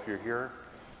don't know if you're here.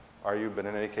 Are you? But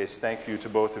in any case, thank you to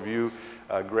both of you.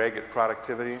 Greg at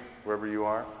Productivity, wherever you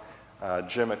are.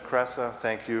 Jim at Cressa,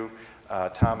 thank you.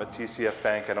 Tom at TCF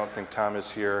Bank, I don't think Tom is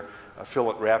here. Phil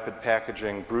at Rapid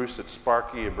Packaging. Bruce at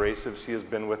Sparky Abrasives, he has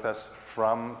been with us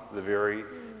from the very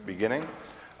beginning.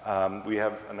 We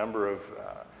have a number of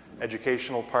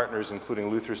educational partners, including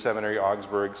Luther Seminary,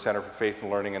 Augsburg, Center for Faith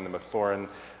and Learning, and the McLaurin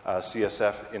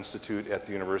CSF Institute at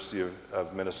the University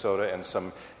of Minnesota, and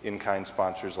some in-kind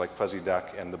sponsors like Fuzzy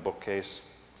Duck and the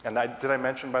Bookcase. And did I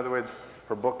mention, by the way,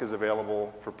 her book is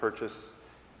available for purchase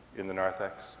in the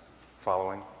narthex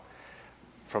following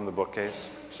from the Bookcase,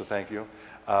 so thank you.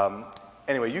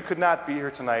 Anyway, you could not be here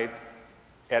tonight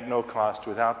at no cost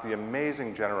without the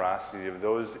amazing generosity of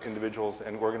those individuals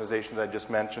and organizations I just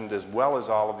mentioned, as well as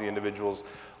all of the individuals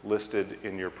listed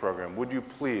in your program. Would you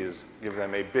please give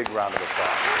them a big round of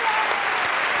applause?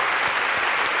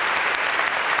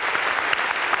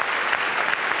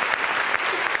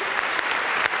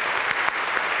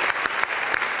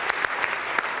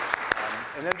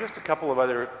 And then just a couple of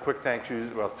other quick thank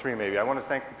yous, well, three maybe. I want to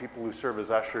thank the people who serve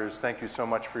as ushers. Thank you so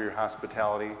much for your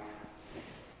hospitality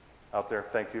out there.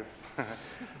 Thank you.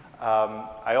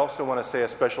 I also want to say a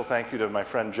special thank you to my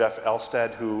friend Jeff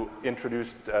Elstead, who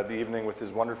introduced the evening with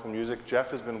his wonderful music.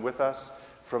 Jeff has been with us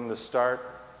from the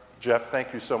start. Jeff,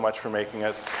 thank you so much for making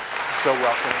us so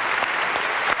welcome.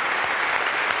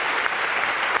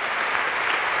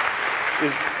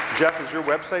 Jeff, is your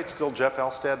website still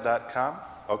jeffelsted.com?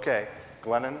 Okay.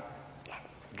 Glennon? Yes.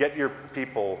 Get your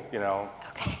people, you know.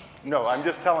 Okay. No, I'm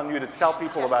just telling you to tell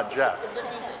people about Jeff,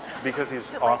 because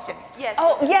he's awesome. Yes.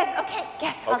 Oh, yes. Okay.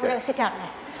 Yes. I'll go sit down now.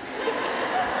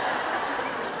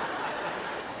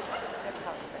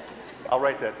 I'll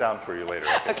write that down for you later.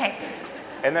 Okay.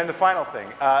 And then the final thing.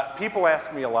 People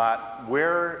ask me a lot,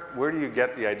 where do you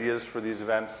get the ideas for these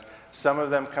events? Some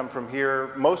of them come from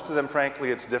here. Most of them,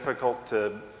 frankly, it's difficult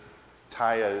to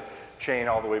tie a chain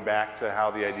all the way back to how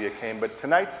the idea came. But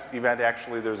tonight's event,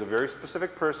 actually, there's a very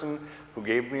specific person who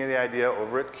gave me the idea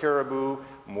over at Caribou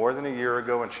more than a year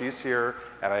ago, and she's here,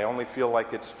 and I only feel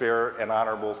like it's fair and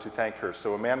honorable to thank her.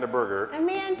 So Amanda Berger,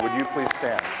 would you please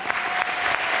stand?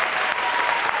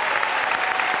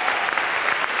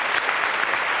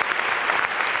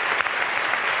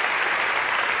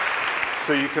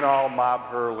 So you can all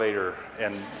mob her later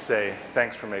and say,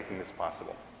 thanks for making this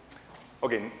possible.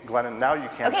 Okay, Glennon, now you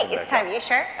can come back. Okay, it's time. Up. You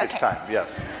sure? Okay. It's time,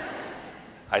 yes.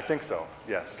 I think so,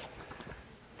 yes.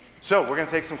 So we're going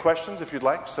to take some questions if you'd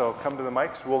like, so come to the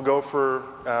mics. We'll go for,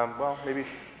 well, maybe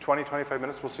 20, 25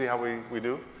 minutes. We'll see how we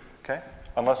do, okay?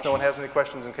 Unless no one has any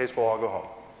questions, in case we'll all go home.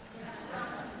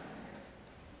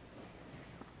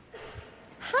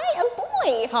 Hi, a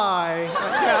boy. Hi.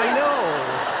 Yeah, I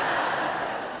know.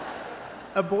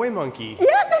 A boy monkey.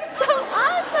 Yeah, that's so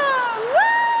awesome. Woo!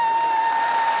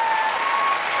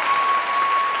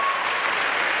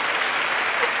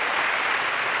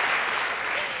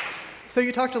 So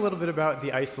you talked a little bit about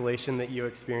the isolation that you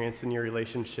experienced in your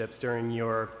relationships during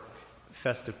your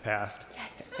festive past. Yes.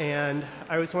 And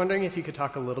I was wondering if you could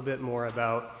talk a little bit more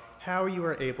about how you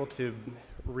were able to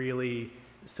really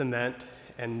cement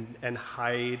and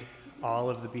hide all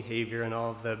of the behavior and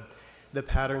all of the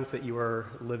patterns that you were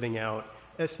living out,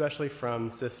 especially from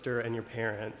sister and your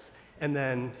parents. And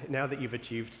then now that you've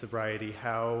achieved sobriety,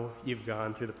 how you've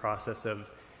gone through the process of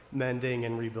mending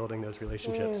and rebuilding those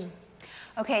relationships.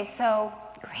 Okay, so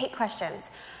great questions.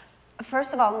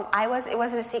 First of all, it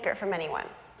wasn't a secret from anyone.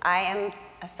 I am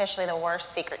officially the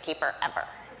worst secret keeper ever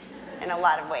in a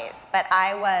lot of ways. But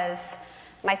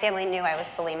my family knew I was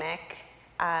bulimic.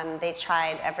 They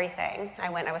tried everything. I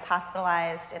was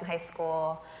hospitalized in high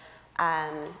school.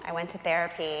 I went to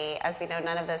therapy. As we know,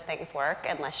 none of those things work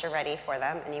unless you're ready for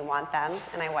them and you want them,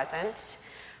 and I wasn't.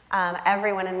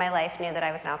 Everyone in my life knew that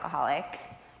I was an alcoholic.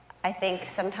 I think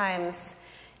sometimes,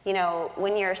 you know,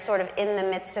 when you're sort of in the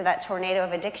midst of that tornado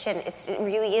of addiction, it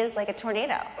really is like a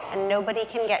tornado, and nobody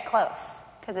can get close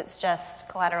because it's just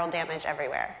collateral damage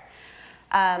everywhere.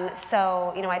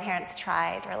 So, my parents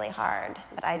tried really hard,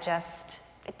 but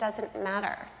it doesn't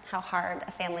matter how hard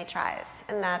a family tries.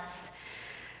 And that's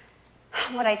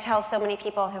what I tell so many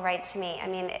people who write to me. I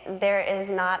mean, there is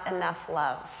not enough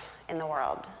love in the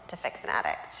world to fix an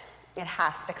addict. It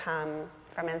has to come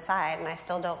from inside, and I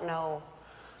still don't know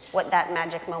what that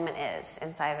magic moment is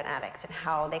inside of an addict and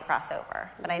how they cross over.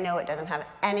 But I know it doesn't have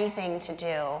anything to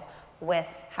do with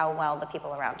how well the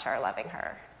people around her are loving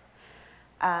her.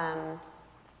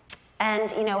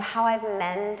 And, how I've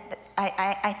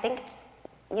I think,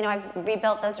 I've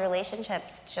rebuilt those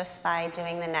relationships just by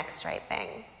doing the next right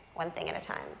thing, one thing at a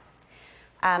time.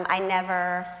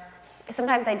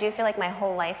 Sometimes I do feel like my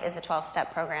whole life is a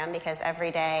 12-step program, because every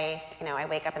day, I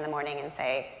wake up in the morning and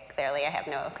say, clearly I have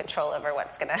no control over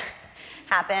what's going to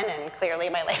happen, and clearly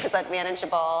my life is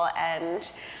unmanageable,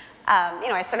 and,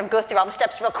 I sort of go through all the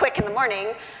steps real quick in the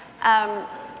morning.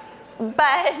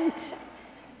 But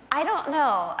I don't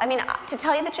know. I mean, to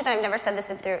tell you the truth, I've never said this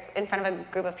in front of a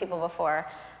group of people before.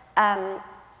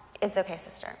 It's okay,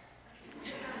 sister.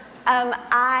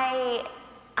 I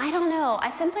don't know.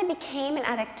 Since I became an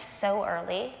addict so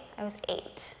early, I was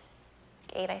 8,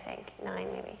 I think, 9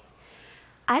 maybe.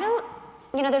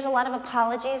 There's a lot of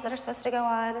apologies that are supposed to go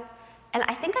on, and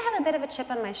I think I have a bit of a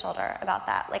chip on my shoulder about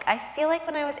that. Like, I feel like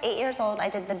when I was 8 years old, I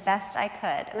did the best I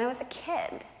could, and I was a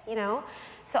kid,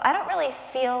 So I don't really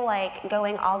feel like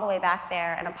going all the way back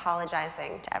there and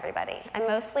apologizing to everybody. I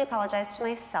mostly apologize to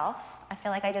myself. I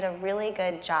feel like I did a really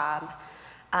good job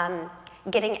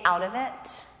getting out of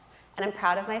it, and I'm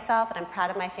proud of myself, and I'm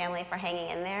proud of my family for hanging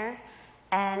in there.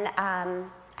 And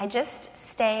I just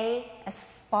stay as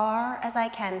far as I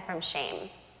can from shame.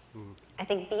 I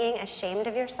think being ashamed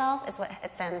of yourself is what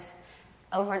it sends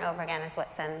over and over again, is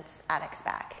what sends addicts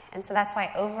back. And so that's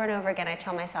why over and over again I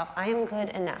tell myself, I am good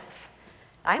enough.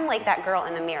 I'm like that girl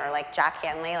in the mirror, like Jack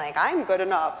Hanley, like, I'm good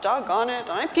enough, doggone it,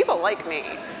 people like me.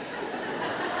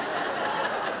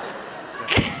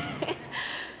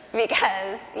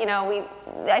 Because,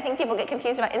 I think people get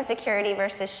confused about insecurity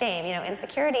versus shame.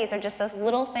 Insecurities are just those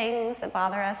little things that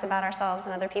bother us about ourselves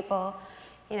and other people.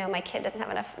 My kid doesn't have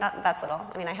enough, not that's little,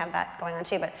 I have that going on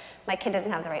too, but my kid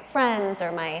doesn't have the right friends,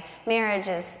 or my marriage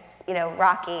is,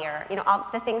 rocky, or, all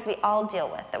the things we all deal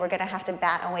with that we're gonna have to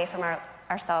bat away from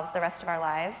ourselves the rest of our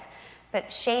lives.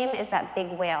 But shame is that big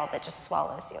whale that just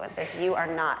swallows you and says, you are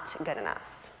not good enough.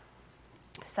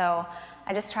 So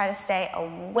I just try to stay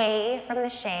away from the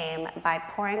shame by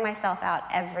pouring myself out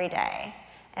every day,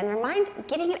 and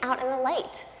getting it out in the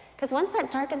light. Because once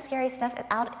that dark and scary stuff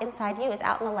out inside you is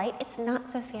out in the light, it's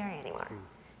not so scary anymore.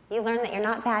 You learn that you're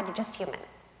not bad, you're just human.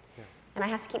 Yeah. And I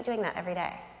have to keep doing that every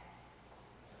day.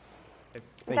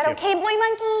 Is that okay, boy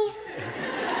monkey?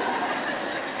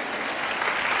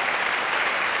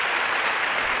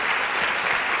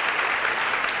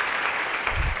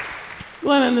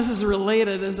 Glennon, this is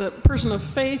related. As a person of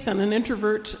faith and an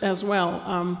introvert as well,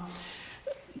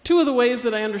 two of the ways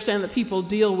that I understand that people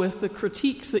deal with the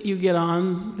critiques that you get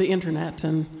on the internet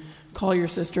and call your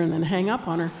sister and then hang up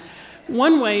on her,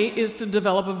 one way is to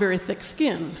develop a very thick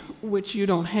skin, which you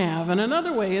don't have, and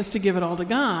another way is to give it all to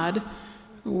God,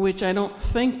 which I don't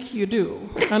think you do,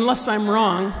 unless I'm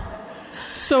wrong.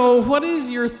 So what is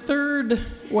your third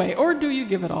way, or do you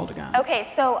give it all to God? Okay,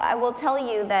 so I will tell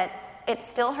you that it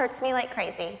still hurts me like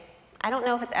crazy. I don't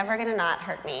know if it's ever going to not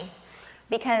hurt me,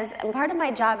 because part of my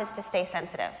job is to stay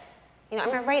sensitive. I'm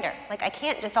a writer. Like, I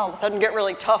can't just all of a sudden get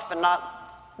really tough and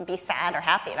not be sad or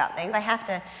happy about things. I have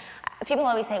to. People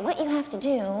always say, what you have to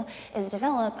do is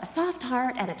develop a soft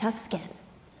heart and a tough skin.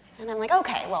 And I'm like,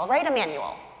 okay, well, write a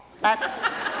manual. That's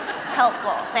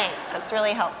helpful. Thanks. That's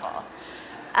really helpful.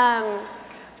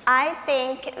 I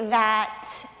think that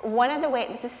one of the ways,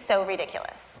 this is so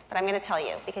ridiculous, but I'm going to tell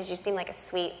you because you seem like a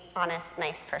sweet, honest,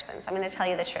 nice person. So I'm going to tell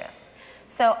you the truth.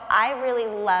 So I really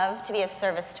love to be of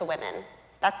service to women.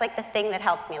 That's like the thing that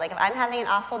helps me. Like, if I'm having an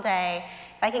awful day,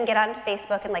 if I can get onto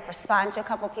Facebook and like respond to a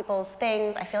couple people's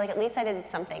things, I feel like at least I did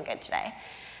something good today.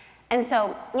 And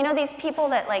so, these people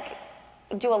that like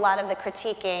do a lot of the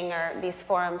critiquing or these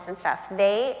forums and stuff,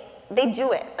 they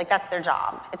do it. Like, that's their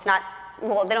job. It's not,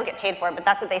 well, they don't get paid for it, but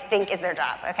that's what they think is their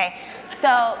job, okay?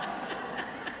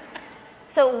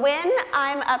 So when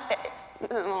I'm up there,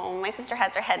 oh, my sister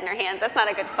has her head in her hands. That's not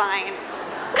a good sign.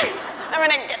 I'm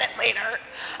gonna get it later.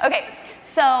 Okay,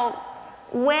 so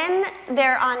when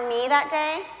they're on me that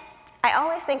day, I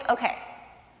always think, okay,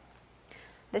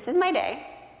 this is my day.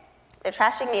 They're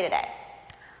trashing me today.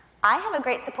 I have a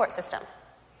great support system,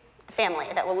 a family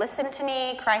that will listen to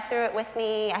me, cry through it with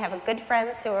me. I have good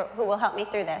friends who will help me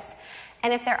through this.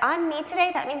 And if they're on me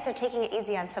today, that means they're taking it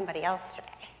easy on somebody else today,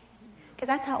 because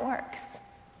that's how it works.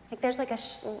 Like there's like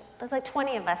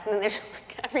 20 of us, and then there's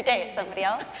like every day it's somebody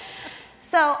else.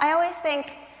 So I always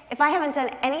think, if I haven't done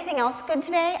anything else good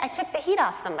today, I took the heat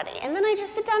off somebody, and then I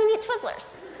just sit down and eat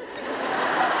Twizzlers.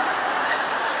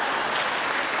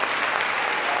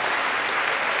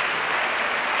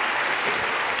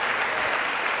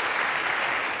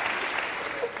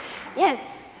 Yes.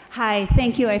 Hi,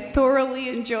 thank you. I thoroughly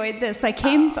enjoyed this. I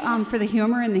came for the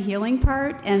humor and the healing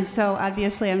part, and so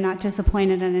obviously I'm not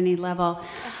disappointed on any level.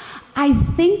 I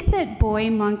think that Boy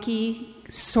Monkey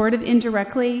sort of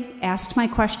indirectly asked my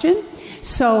question,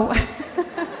 so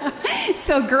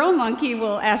Girl Monkey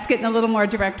will ask it in a little more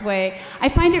direct way. I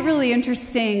find it really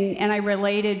interesting, and I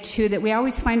related to that we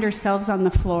always find ourselves on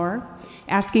the floor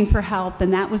asking for help,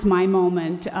 and that was my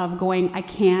moment of going, I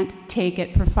can't take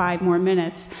it for 5 more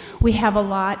minutes. We have a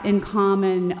lot in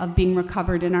common of being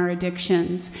recovered in our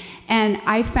addictions, and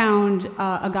I found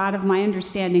a God of my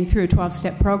understanding through a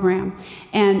 12-step program,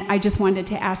 and I just wanted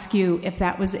to ask you if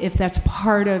that's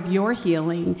part of your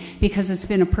healing, because it's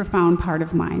been a profound part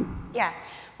of mine. Yeah.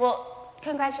 Well,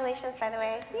 congratulations, by the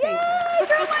way. Yay,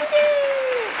 Girl Monkey!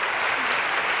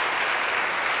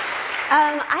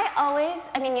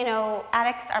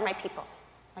 Addicts are my people,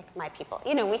 like my people.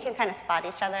 We can kind of spot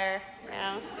each other,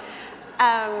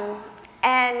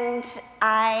 and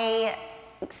I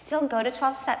still go to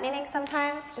 12-step meetings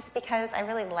sometimes just because I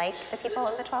really like the people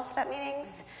in the 12-step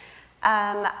meetings.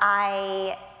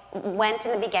 I went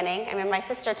in the beginning. I remember my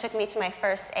sister took me to my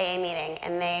first AA meeting,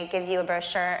 and they give you a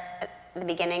brochure at the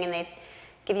beginning, and they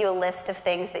give you a list of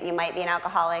things that you might be an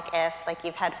alcoholic if, like,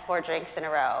 you've had 4 drinks in a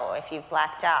row, if you've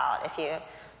blacked out,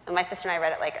 and my sister and I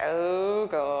read it like, oh,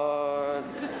 God.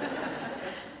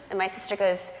 And my sister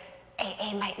goes,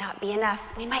 AA might not be enough.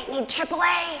 We might need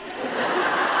AAA.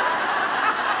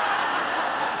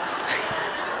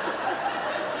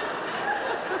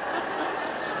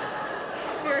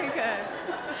 Very good.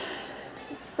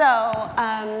 So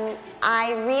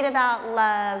I read about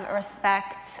love,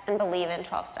 respect, and believe in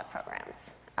 12-step programs.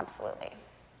 Absolutely.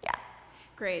 Yeah.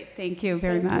 Great. Thank you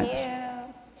very much. Thank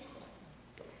you.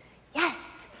 Yes.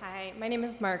 Hi, my name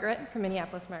is Margaret from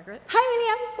Minneapolis, Margaret. Hi,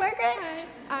 Minneapolis, Margaret.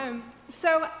 Hi.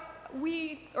 So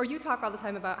you talk all the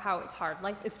time about how it's hard.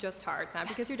 Life is just hard, not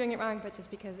because you're doing it wrong, but just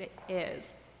because it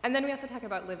is. And then we also talk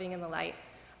about living in the light.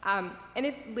 And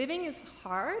if living is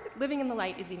hard, living in the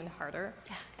light is even harder.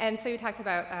 Yeah. And so you talked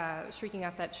about shrieking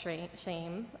off that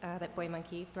shame that Boy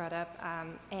Monkey brought up,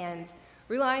 and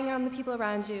relying on the people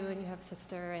around you, and you have a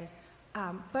sister, and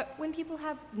but when people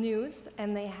have news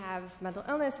and they have mental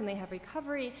illness and they have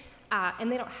recovery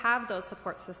and they don't have those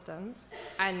support systems,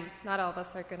 and not all of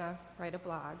us are going to write a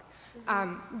blog,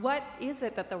 what is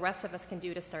it that the rest of us can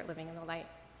do to start living in the light?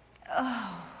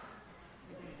 Oh.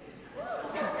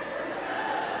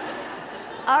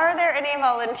 Are there any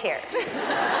volunteers?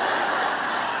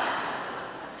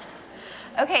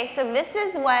 Okay, so this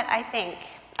is what I think.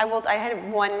 I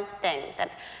had one thing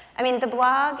that, the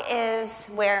blog is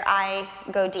where I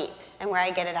go deep and where I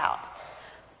get it out.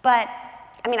 But,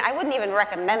 I wouldn't even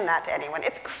recommend that to anyone.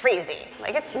 It's crazy.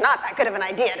 Like, it's not that good of an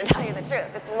idea, to tell you the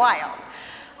truth. It's wild.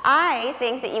 I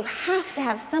think that you have to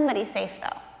have somebody safe,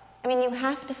 though. You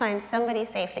have to find somebody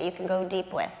safe that you can go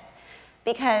deep with.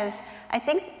 Because I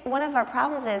think one of our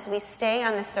problems is we stay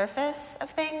on the surface of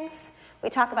things. We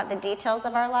talk about the details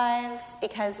of our lives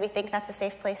because we think that's a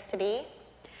safe place to be.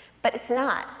 But it's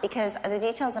not, because the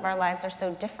details of our lives are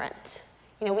so different.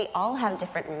 We all have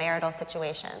different marital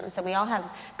situations, and we all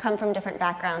come from different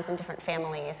backgrounds and different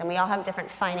families, and we all have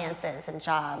different finances and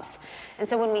jobs. And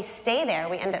so when we stay there,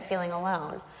 we end up feeling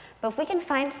alone. But if we can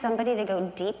find somebody to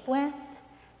go deep with,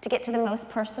 to get to the most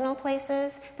personal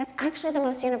places, that's actually the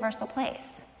most universal place.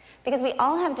 Because we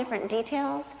all have different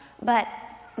details, but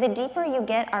the deeper you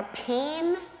get, our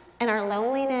pain and our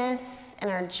loneliness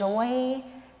and our joy,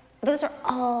 those are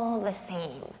all the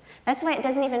same. That's why it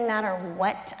doesn't even matter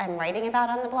what I'm writing about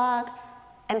on the blog,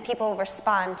 and people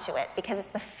respond to it, because it's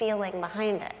the feeling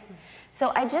behind it.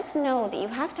 So I just know that you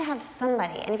have to have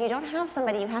somebody, and if you don't have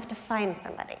somebody, you have to find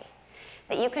somebody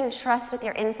that you can trust with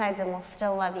your insides and will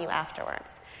still love you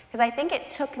afterwards. Because I think it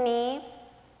took me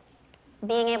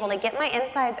being able to get my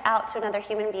insides out to another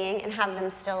human being and have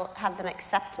them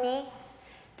accept me,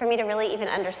 for me to really even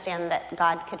understand that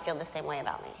God could feel the same way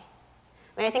about me.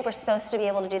 I think we're supposed to be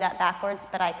able to do that backwards,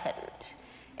 but I couldn't.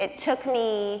 It took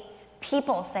me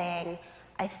people saying,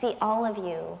 I see all of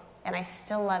you and I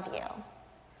still love you,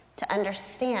 to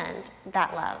understand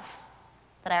that love,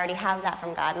 that I already have that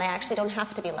from God, and I actually don't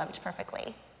have to be loved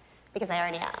perfectly, because I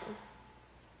already am.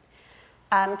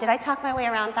 Did I talk my way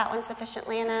around that one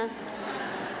sufficiently enough?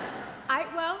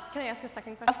 Can I ask a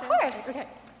second question? Of course. Okay.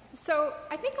 So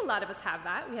I think a lot of us have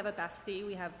that. We have a bestie.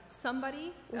 We have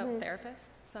somebody, a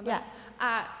therapist, somebody.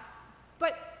 Yeah.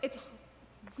 But it's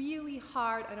really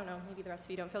hard. I don't know. Maybe the rest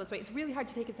of you don't feel this way. It's really hard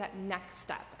to take it that next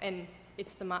step, and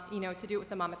it's the to do it with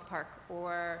the mom at the park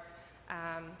or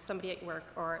somebody at work,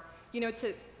 or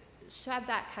to shed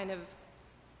that kind of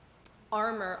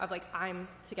armor of like, I'm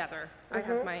together. I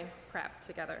have my crap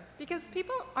together, because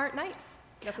people aren't nice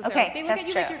necessarily. Okay, they look that's at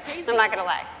you true. like you're crazy. I'm not gonna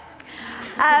lie.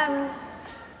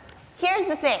 Here's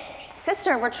the thing,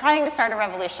 sister. We're trying to start a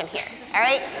revolution here. All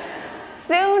right.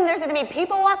 Soon there's going to be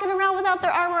people walking around without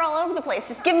their armor all over the place.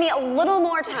 Just give me a little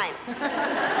more time. All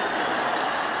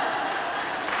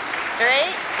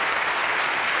right?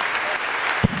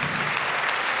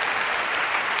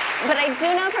 But I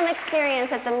do know from experience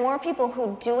that the more people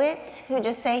who do it, who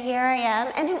just say, here I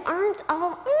am, and who aren't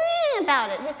all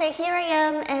about it, who say, here I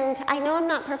am, and I know I'm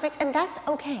not perfect, and that's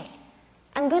okay.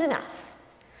 I'm good enough.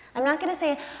 I'm not going to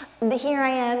say, here I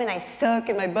am, and I suck,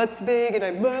 and my butt's big, and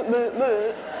I'm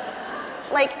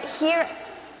like, here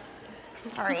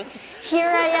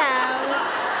I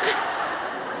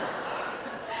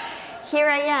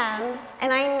am,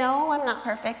 and I know I'm not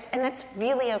perfect, and that's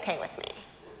really okay with me.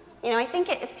 I think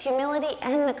it's humility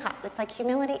and it's like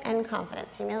humility and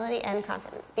confidence,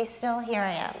 Be still, here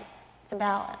I am. It's a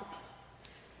balance.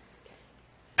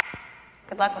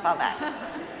 Good luck with all that.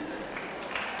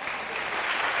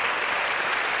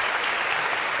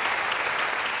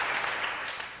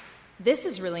 This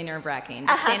is really nerve-wracking,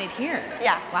 just standing here.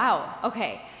 Yeah. Wow,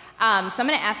 okay. So I'm going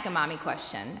to ask a mommy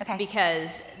question. Okay.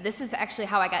 Because this is actually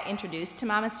how I got introduced to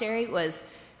Momastery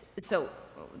so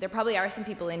there probably are some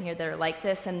people in here that are like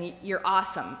this, and you're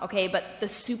awesome, okay? But the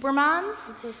super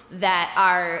moms that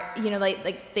are,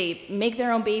 like they make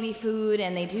their own baby food,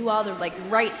 and they do all the, like,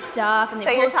 right stuff, and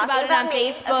they post about it on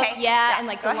Facebook. Okay. Yeah, and,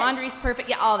 like, the laundry's perfect.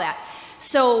 Yeah, all that.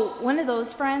 So one of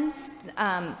those friends,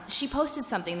 she posted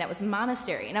something that was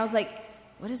Momastery, and I was like,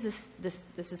 what is this?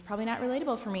 This is probably not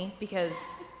relatable for me, because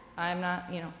I'm not,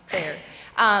 there.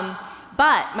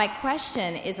 But my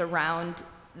question is around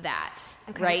that,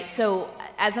 right? So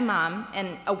as a mom,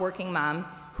 and a working mom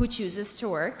who chooses to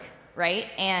work, right?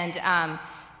 And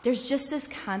there's just this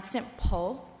constant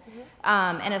pull,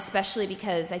 and especially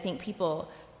because I think people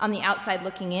on the outside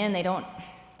looking in, they don't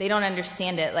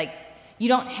understand it. Like, you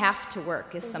don't have to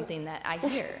work is something that I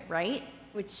hear, right?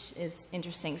 Which is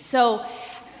interesting. So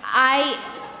I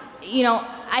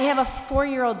have a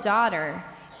 4-year-old daughter,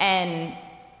 and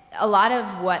a lot of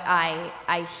what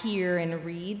I hear and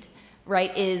read,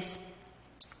 right, is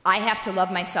I have to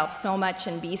love myself so much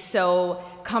and be so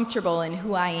comfortable in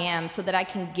who I am so that I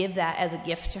can give that as a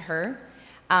gift to her.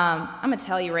 I'm going to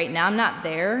tell you right now, I'm not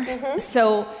there.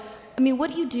 So, what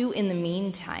do you do in the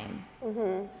meantime?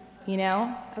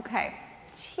 Okay.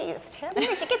 Jeez, Tim,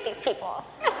 where'd you get these people?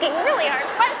 Asking really hard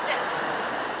questions.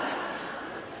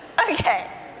 Okay.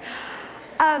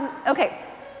 Okay.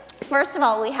 First of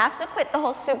all, we have to quit the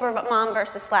whole super mom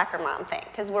versus slacker mom thing,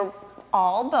 because we're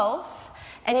all both.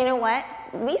 And you know what?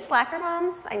 We slacker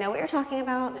moms, I know what you're talking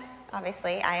about.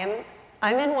 Obviously, I'm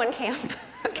in one camp.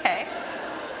 Okay.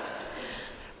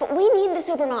 But we need the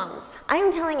super moms. I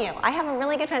am telling you, I have a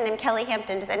really good friend named Kelly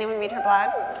Hampton. Does anyone read her blog?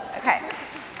 Okay.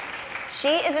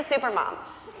 She is a super mom.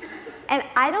 And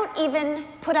I don't even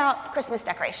put out Christmas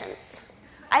decorations.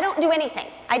 I don't do anything.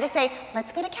 I just say,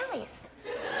 let's go to Kelly's.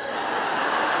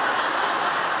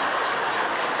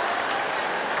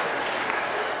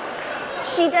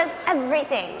 She does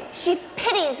everything. She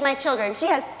pities my children. She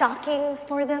has stockings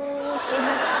for them.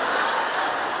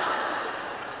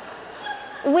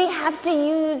 We have to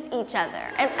use each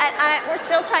other. And we're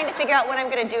still trying to figure out what I'm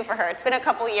going to do for her. It's been a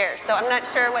couple years, so I'm not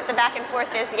sure what the back and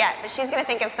forth is yet, but she's going to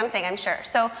think of something, I'm sure.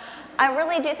 So I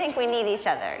really do think we need each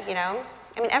other,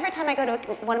 every time I go to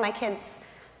one of my kids'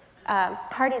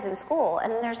 parties in school,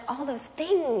 and there's all those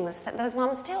things that those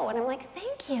moms do, and I'm like,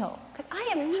 thank you, because I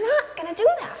am not going to do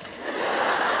that.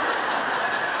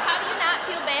 How do you not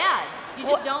feel bad? You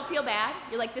just don't feel bad?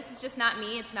 You're like, this is just not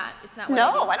me, it's not what I do.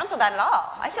 No, I don't feel bad at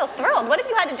all. I feel thrilled. What if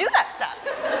you had to do that stuff?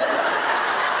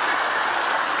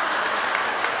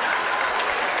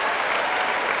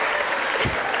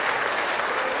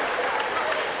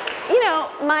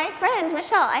 My friend,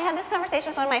 Michelle, I had this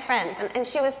conversation with one of my friends, and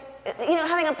she was,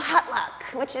 having a potluck,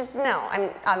 which is, no,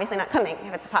 I'm obviously not coming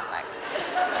if it's a potluck.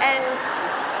 And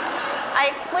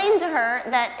I explained to her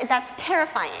that that's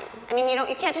terrifying.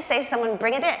 You can't just say to someone,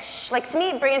 bring a dish. Like, to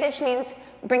me, bring a dish means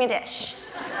bring a dish.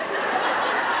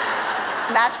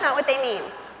 That's not what they mean.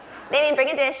 They mean bring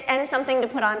a dish and something to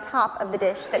put on top of the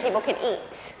dish that people can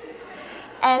eat.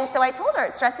 And so I told her,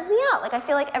 it stresses me out. Like, I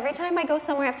feel like every time I go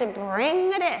somewhere, I have to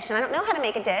bring a dish, and I don't know how to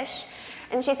make a dish.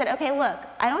 And she said, okay, look,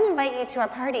 I don't invite you to our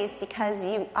parties because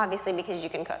you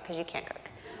can cook, because you can't cook.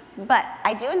 But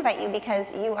I do invite you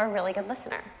because you are a really good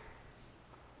listener.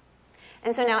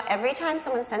 And so now every time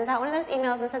someone sends out one of those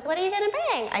emails and says, what are you going to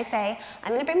bring? I say, I'm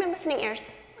going to bring my listening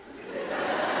ears.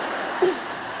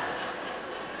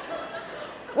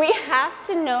 We have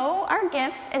to know our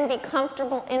gifts and be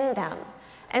comfortable in them.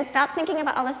 And stop thinking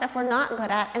about all the stuff we're not good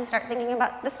at and start thinking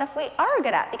about the stuff we are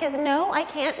good at. Because no, I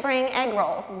can't bring egg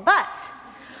rolls, but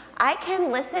I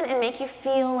can listen and make you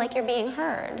feel like you're being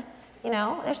heard. You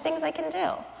know, there's things I can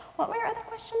do. What were your other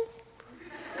questions?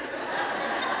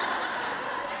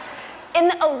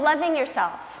 Loving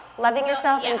yourself. Loving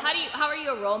yourself. Yeah, how are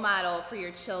you a role model for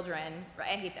your children? I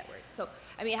hate that word. So,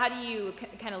 I mean, how do you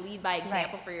kind of lead by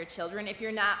example for your children if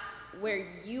you're not where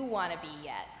you want to be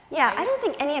yet? Yeah, right? I don't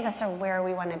think any of us are where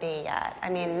we want to be yet. I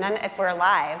mean, if we're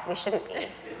alive, we shouldn't be,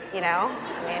 you know?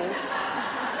 I mean...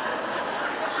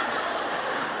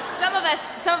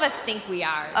 Some of us think we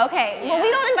are. Okay, well, we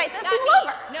don't invite those people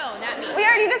over. No, not me. We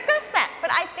already discussed that.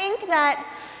 But I think that,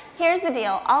 here's the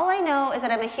deal. All I know is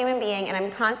that I'm a human being, and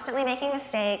I'm constantly making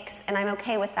mistakes, and I'm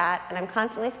okay with that, and I'm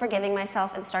constantly forgiving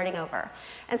myself and starting over.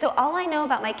 And so all I know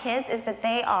about my kids is that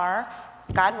they are,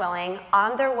 God willing,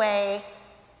 on their way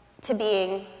to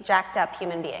being jacked up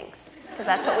human beings, because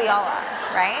that's what we all are,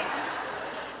 right?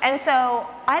 And so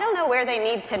I don't know where they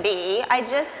need to be. I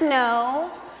just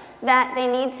know that they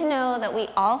need to know that we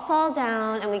all fall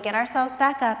down and we get ourselves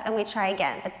back up and we try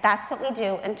again. That that's what we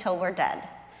do until we're dead.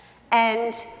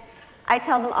 And I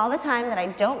tell them all the time that I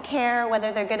don't care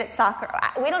whether they're good at soccer.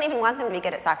 We don't even want them to be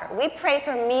good at soccer. We pray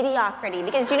for mediocrity,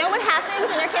 because do you know what happens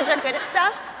when your kids are good at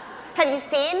stuff? Have you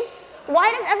seen?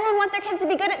 Why does everyone want their kids to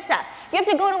be good at stuff? You have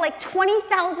to go to like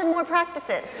 20,000 more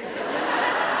practices.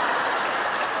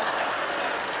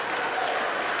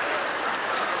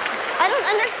 I don't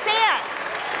understand.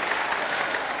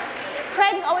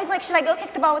 Craig's always like, should I go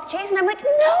kick the ball with Chase? And I'm like,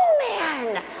 no,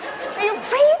 man. Are you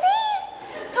crazy?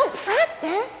 Don't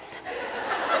practice.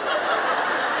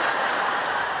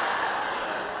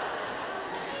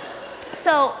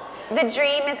 So the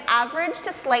dream is average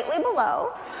to slightly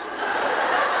below.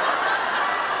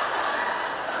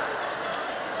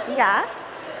 Yeah.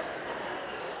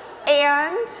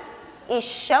 And you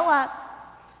show up,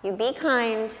 you be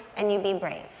kind, and you be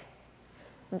brave.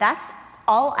 That's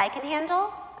all I can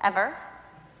handle, ever.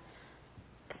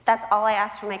 That's all I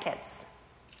ask for my kids.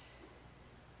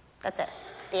 That's it.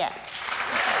 The end.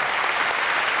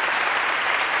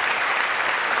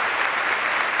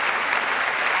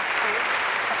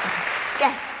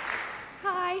 Yes.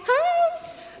 Hi. Hi.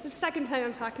 The second time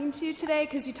I'm talking to you today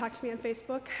because you talked to me on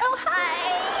Facebook. Oh,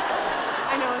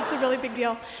 hi. I know, it's a really big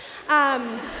deal.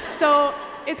 So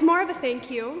it's more of a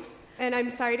thank you, and I'm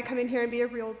sorry to come in here and be a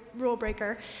real rule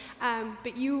breaker,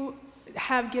 but you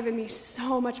have given me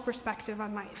so much perspective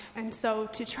on life. And so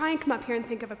to try and come up here and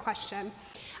think of a question,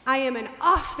 I am an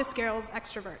off-the-scales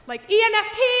extrovert. Like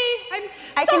ENFP, I'm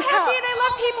so happy and I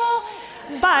love people.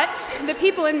 But the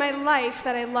people in my life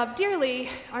that I love dearly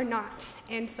are not.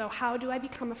 And so how do I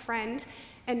become a friend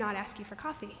and not ask you for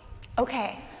coffee?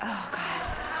 Okay. Oh,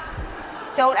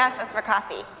 God. Don't ask us for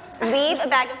coffee. Leave a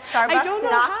bag of Starbucks,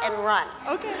 knock, and run.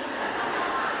 Okay.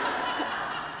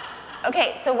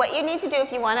 Okay, so what you need to do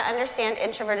if you want to understand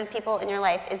introverted people in your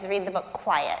life is read the book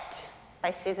Quiet by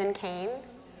Susan Cain.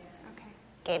 Okay.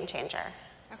 Game changer.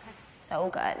 Okay. So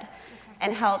good. Okay.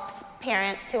 And helps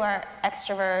parents who are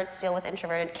extroverts deal with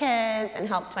introverted kids, and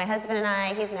helped my husband and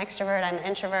I. He's an extrovert, I'm an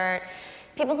introvert.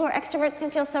 People who are extroverts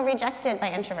can feel so rejected by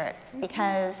introverts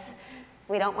because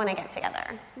we don't want to get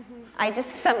together.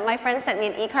 My friend sent me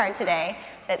an e-card today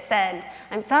that said,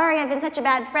 I'm sorry I've been such a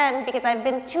bad friend because I've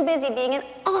been too busy being an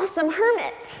awesome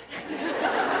hermit.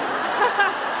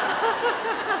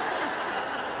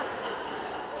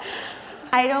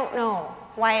 I don't know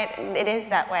why it is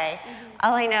that way.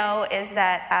 All I know is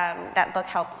that that book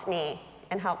helped me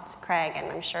and helped Craig,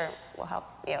 and I'm sure will help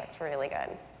you. It's really good.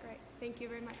 Great. Thank you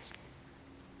very much.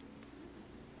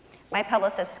 My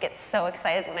publicist gets so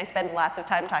excited when I spend lots of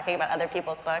time talking about other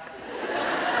people's books.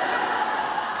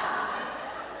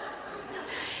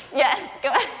 Yes, go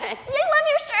ahead. I love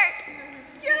your shirt.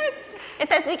 Yes. It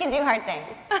says we can do hard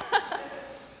things.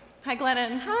 Hi,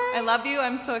 Glennon. Hi. I love you.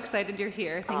 I'm so excited you're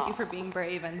here. Thank you for being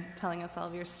brave and telling us all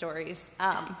of your stories.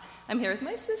 I'm here with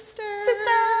my sister.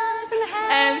 Sisters in the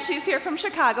house. And she's here from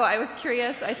Chicago. I was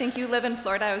curious. I think you live in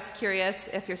Florida. I was curious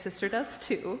if your sister does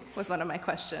too, was one of my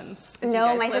questions. If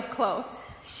No, you guys my live sister, close.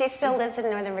 She still lives in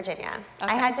Northern Virginia.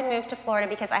 Okay. I had to move to Florida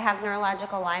because I have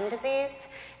neurological Lyme disease,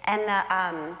 and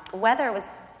the weather was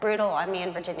brutal on me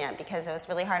in Virginia because it was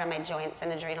really hard on my joints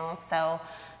and adrenals. So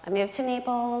I moved to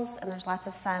Naples, and there's lots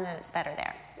of sun, and it's better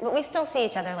there. But we still see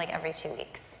each other like every 2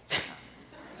 weeks.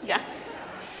 Yeah.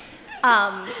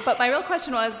 But my real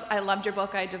question was, I loved your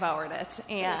book, I devoured it,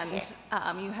 and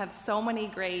you have so many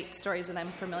great stories that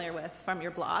I'm familiar with from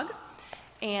your blog,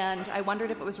 and I wondered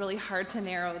if it was really hard to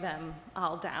narrow them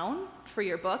all down for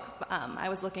your book. I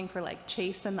was looking for like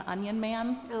Chase and the Onion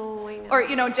Man, Oh, I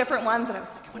know. or different ones, and I was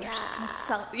like, I wonder if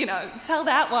she's gonna tell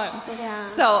that one. Yeah.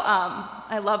 So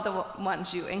I love the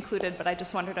ones you included, but I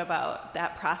just wondered about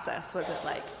that process. Was it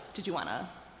like, did you want to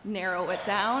narrow it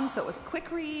down so it was a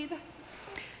quick read?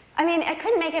 I mean, I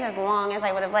couldn't make it as long as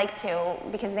I would have liked to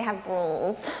because they have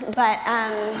rules. But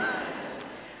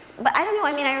I don't know.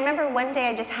 I mean, I remember one day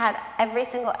I just had every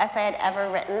single essay I'd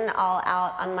ever written all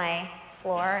out on my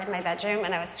floor in my bedroom,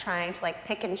 and I was trying to like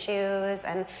pick and choose,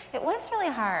 and it was really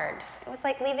hard. It was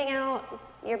like leaving out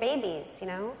your babies, you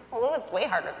know? Well, it was way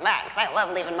harder than that because I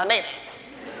love leaving my babies.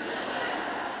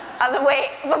 On the way,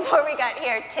 before we got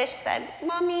here, Tish said,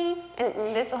 Mommy,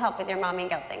 and this will help with your mommy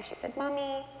guilt thing. She said,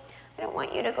 Mommy, I don't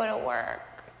want you to go to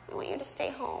work. I want you to stay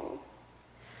home.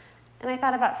 And I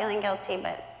thought about feeling guilty,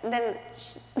 but then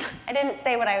I didn't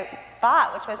say what I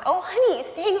thought, which was, oh, honey,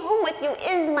 staying home with you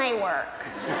is my work.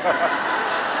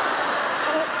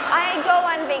 I go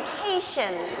on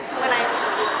vacation when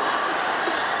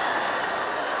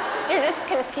So you're just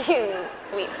confused,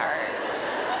 sweetheart.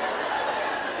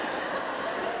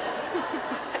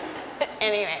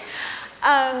 Anyway.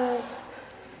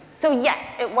 So yes,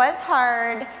 it was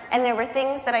hard, and there were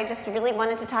things that I just really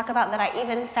wanted to talk about that I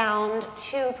even found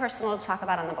too personal to talk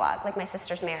about on the blog, like my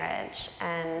sister's marriage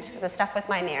and the stuff with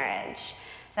my marriage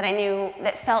that I knew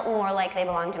that felt more like they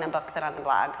belonged in a book than on the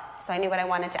blog. So I knew what I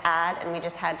wanted to add, and we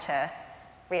just had to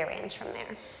rearrange from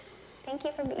there. Thank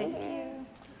you for being here.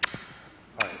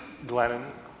 All right, Glennon.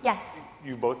 Yes.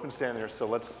 You've both been standing there, so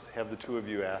let's have the two of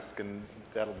you ask, and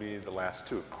that'll be the last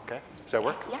two, okay? Does that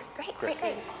work? Yeah, great.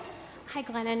 Hi,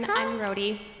 Glennon. I'm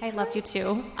Rhodey. I love you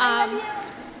too. I love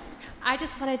you. I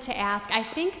just wanted to ask, I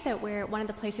think that one of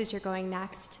the places you're going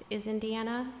next is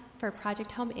Indiana for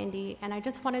Project Home Indy, and I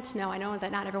just wanted to know, I know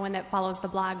that not everyone that follows the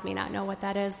blog may not know what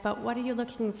that is, but what are you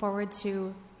looking forward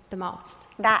to the most?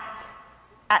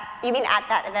 You mean at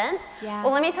that event? Yeah.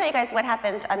 Well, let me tell you guys what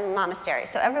happened on Monastery.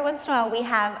 So every once in a while we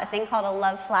have a thing called a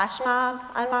love flash mob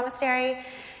on Monastery.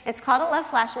 It's called a love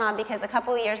flash mob because a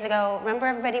couple of years ago, remember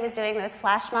everybody was doing those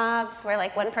flash mobs where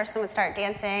like one person would start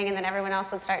dancing and then everyone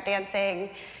else would start dancing,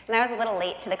 and I was a little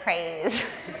late to the craze.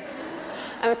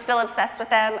 I'm still obsessed with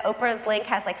them. Oprah's link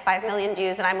has like 5 million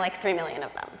views and I'm like 3 million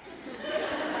of them.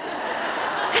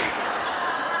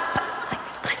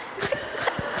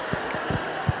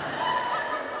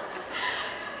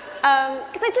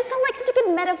 Because it just sounds like such a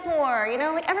good metaphor, you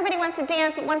know? Like everybody wants to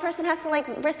dance, but one person has to like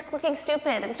risk looking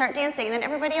stupid and start dancing, and then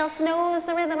everybody else knows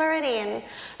the rhythm already. And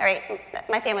all right,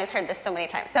 my family's heard this so many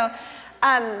times. So,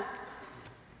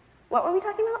 what were we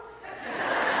talking about?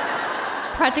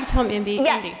 Project Home Indy.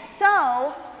 Yeah. So,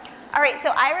 all right.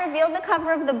 So I revealed the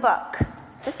cover of the book,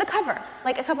 just the cover,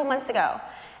 like a couple months ago,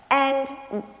 and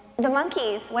the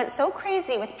monkeys went so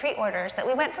crazy with pre-orders that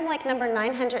we went from like number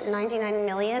 999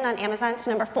 million on Amazon to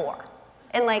number 4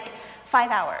 in like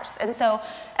 5 hours. And so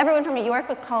everyone from New York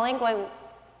was calling going,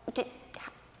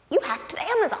 you hacked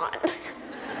Amazon.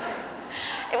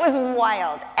 It was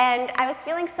wild. And I was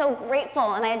feeling so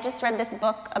grateful, and I had just read this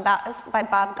book by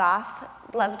Bob Goff,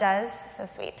 Love Does, so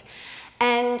sweet.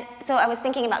 And so I was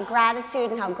thinking about gratitude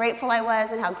and how grateful I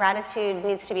was, and how gratitude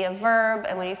needs to be a verb,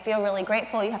 and when you feel really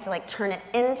grateful, you have to like turn it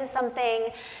into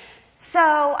something. So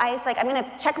I was like, I'm gonna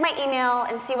check my email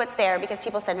and see what's there, because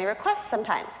people send me requests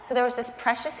sometimes. So there was this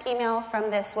precious email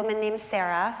from this woman named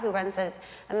Sarah, who runs an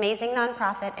amazing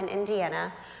nonprofit in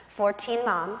Indiana for teen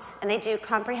moms, and they do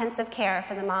comprehensive care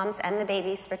for the moms and the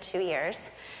babies for 2 years.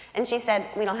 And she said,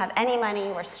 we don't have any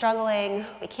money, we're struggling,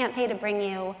 we can't pay to bring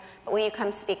you, but will you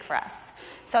come speak for us?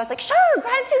 So I was like, sure,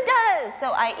 gratitude does.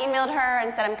 So I emailed her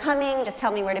and said, I'm coming, just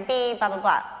tell me where to be, blah, blah,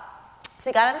 blah. So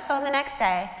we got on the phone the next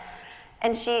day,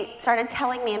 and she started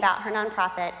telling me about her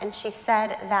nonprofit, and she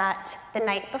said that the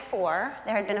night before,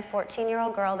 there had been a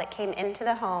 14-year-old girl that came into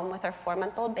the home with her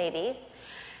 4-month-old baby,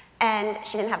 and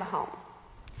she didn't have a home.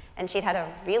 And she'd had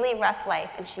a really rough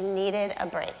life, and she needed a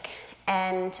break.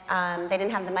 And they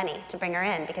didn't have the money to bring her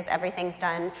in because everything's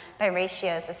done by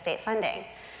ratios with state funding.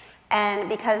 And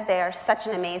because they are such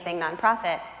an amazing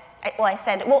nonprofit, I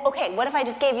said, well, okay, what if I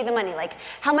just gave you the money? Like,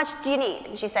 how much do you need?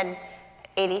 And she said,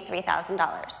 $83,000.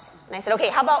 And I said, okay,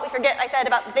 how about we forget I said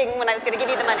about the thing when I was going to give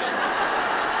you the money?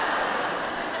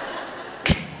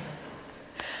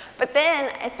 But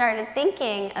then I started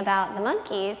thinking about the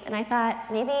monkeys, and I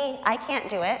thought, maybe I can't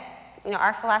do it,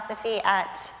 Our philosophy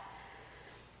at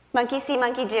Monkey See,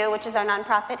 Monkey Do, which is our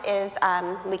nonprofit, is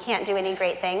we can't do any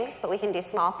great things, but we can do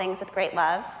small things with great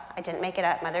love. I didn't make it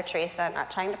up, Mother Teresa, I'm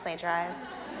not trying to plagiarize.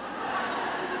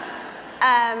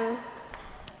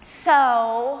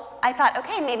 So I thought,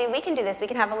 okay, maybe we can do this. We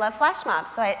can have a love flash mob.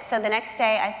 So the next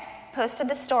day I posted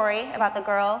the story about the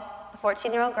girl, the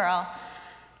 14-year-old girl,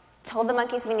 told the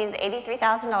monkeys we needed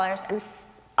 $83,000, and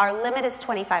our limit is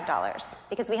 $25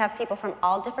 because we have people from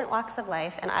all different walks of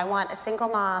life, and I want a single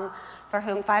mom for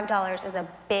whom $5 is a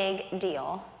big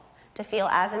deal to feel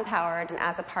as empowered and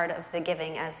as a part of the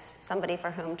giving as somebody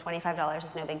for whom $25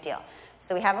 is no big deal.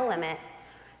 So we have a limit.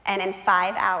 And in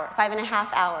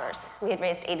 5.5 hours, we had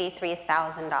raised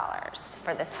 $83,000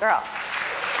 for this girl.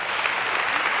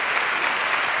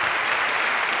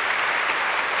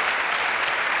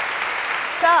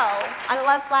 So, on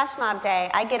Love Flash Mob Day,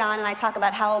 I get on and I talk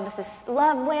about how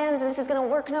love wins, and this is going to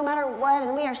work no matter what,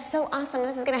 and we are so awesome,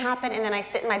 this is going to happen, and then I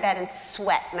sit in my bed and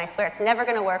sweat, and I swear it's never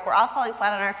going to work. We're all falling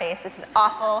flat on our face. This is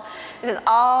awful. This is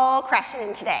all crashing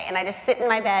in today. And I just sit in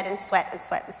my bed and sweat and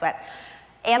sweat and sweat.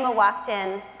 Emma walked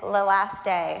in the last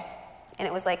day, and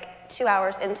it was like 2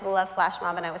 hours into the Love Flash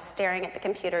Mob, and I was staring at the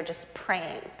computer just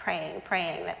praying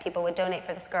that people would donate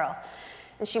for this girl.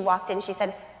 And she walked in, she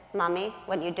said, "Mommy,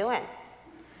 what are you doing?"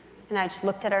 And I just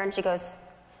looked at her, and she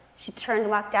turned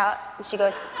and walked out, and she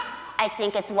goes, "I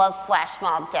think it's Love Flash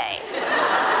Mob Day."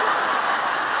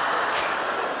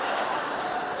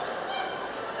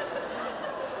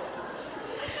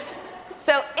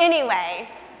 So anyway,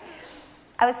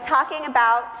 I was talking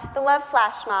about the Love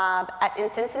Flash Mob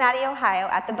in Cincinnati, Ohio,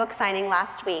 at the book signing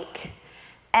last week.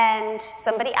 And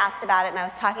somebody asked about it, and I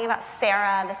was talking about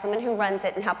Sarah, this woman who runs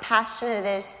it, and how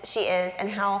passionate she is, and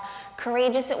how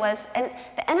courageous it was, and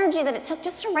the energy that it took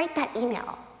just to write that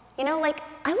email. I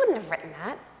wouldn't have written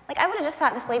that. I would have just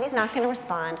thought, this lady's not going to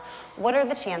respond. What are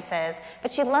the chances?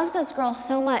 But she loves those girls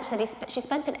so much that she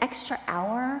spent an extra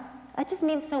hour. That just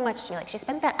means so much to me. She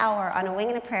spent that hour on a wing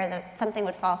and a prayer that something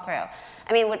would fall through.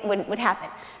 Would happen.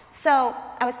 So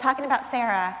I was talking about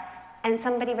Sarah, and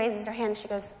somebody raises her hand, and she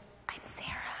goes, "I'm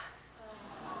Sarah."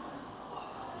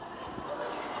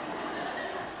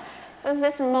 So it was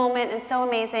this moment, and so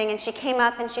amazing, and she came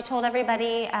up and she told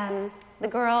everybody, the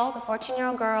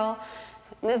 14-year-old girl,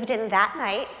 moved in that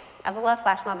night of the Love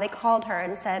Flash Mob. They called her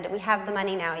and said, "We have the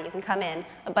money now, you can come in.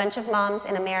 A bunch of moms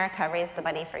in America raised the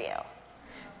money for you."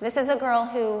 This is a girl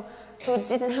who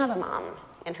didn't have a mom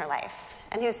in her life,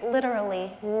 and who's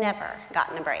literally never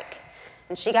gotten a break.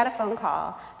 And she got a phone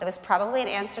call that was probably an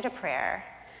answer to prayer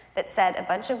that said, "A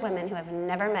bunch of women who have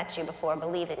never met you before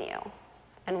believe in you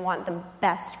and want the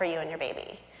best for you and your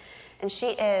baby." And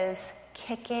she is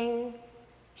kicking,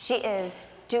 she is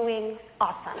doing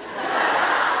awesome.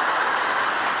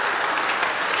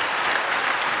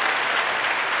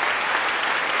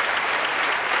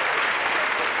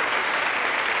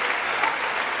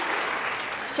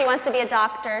 She wants to be a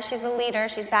doctor. She's a leader.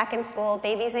 She's back in school.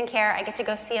 Baby's in care. I get to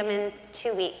go see them in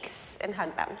 2 weeks and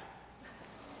hug them.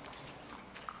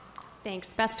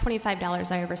 Thanks. Best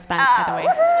 $25 I ever spent, by the way.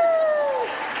 Woohoo!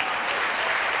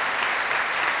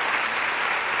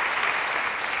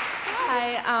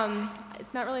 Hi.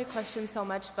 It's not really a question so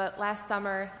much, but last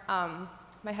summer,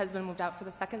 my husband moved out for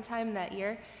the second time that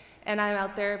year, and I'm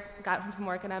out there, got home from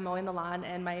work, and I'm mowing the lawn,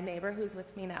 and my neighbor, who's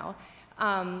with me now,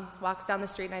 walks down the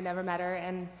street, and I never met her,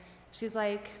 and she's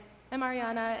like, "I'm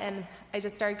Ariana," and I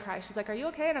just started crying. She's like, "Are you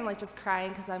okay?" And I'm like just crying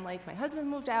because I'm like, my husband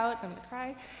moved out, and I'm gonna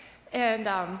cry, and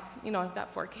I've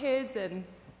got 4 kids, and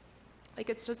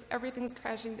it's just everything's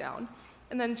crashing down.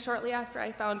 And then shortly after,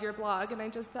 I found your blog, and I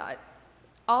just thought,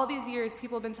 all these years,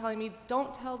 people have been telling me,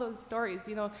 don't tell those stories.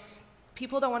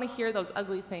 People don't want to hear those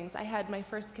ugly things. I had my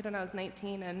first kid when I was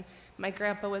 19, and my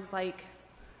grandpa was like,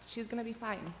 "She's gonna be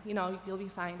fine. You'll be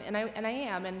fine." And I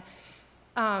am. And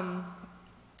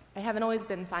I haven't always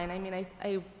been fine.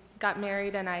 I got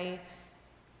married, and I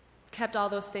kept all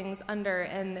those things under.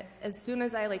 And as soon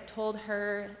as I told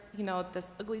her,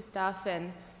 this ugly stuff,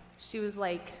 and she was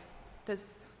like,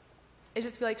 this. I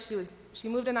just feel like she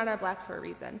moved in on our block for a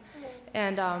reason,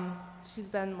 and she's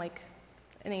been like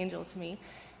an angel to me.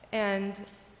 And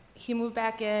he moved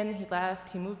back in, he left,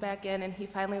 he moved back in, and he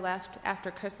finally left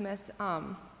after Christmas.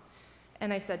 And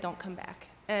I said, "Don't come back."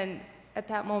 And at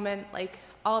that moment,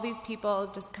 all these people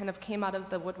just kind of came out of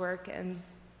the woodwork and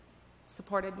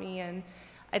supported me, and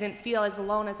I didn't feel as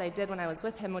alone as I did when I was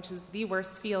with him, which is the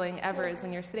worst feeling ever, is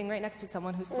when you're sitting right next to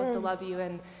someone who's supposed to love you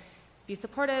and be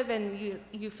supportive, and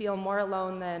you feel more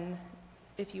alone than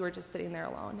if you were just sitting there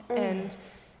alone. And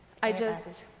I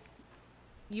just,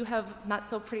 you have not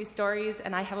so pretty stories,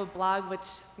 and I have a blog, which,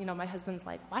 my husband's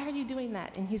like, why are you doing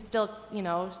that? And he still,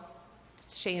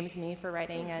 shames me for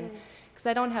writing, and because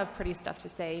I don't have pretty stuff to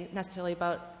say necessarily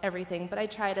about everything, but I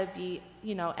try to be,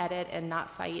 edit and not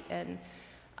fight, and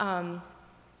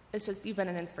it's just, you've been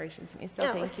an inspiration to me, so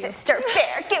thank you. Sister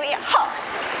Bear, give me a hug.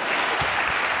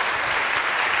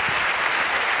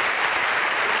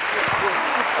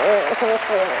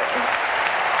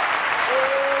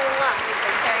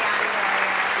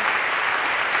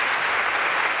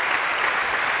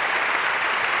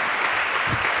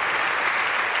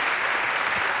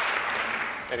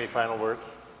 Any final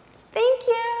words? Thank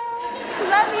you.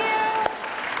 Love you.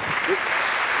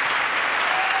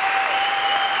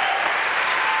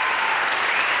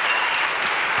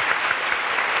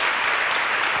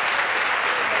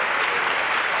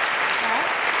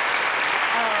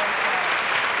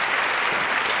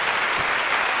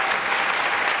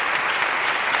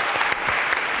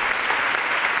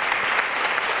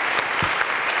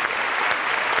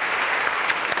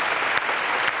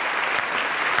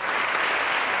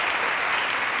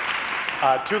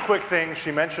 Two quick things.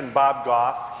 She mentioned Bob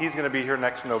Goff. He's going to be here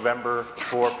next November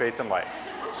for Faith and Life.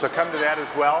 So come to that as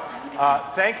well.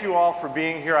 Thank you all for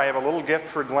being here. I have a little gift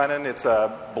for Glennon. It's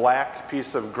a black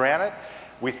piece of granite.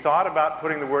 We thought about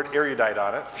putting the word erudite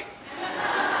on it,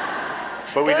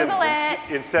 but we didn't.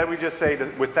 Instead, we just say,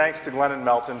 with thanks to Glennon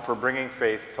Melton for bringing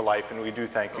faith to life, and we do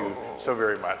thank you so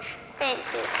very much. Thank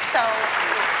you so much.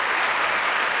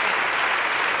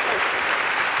 Thank you.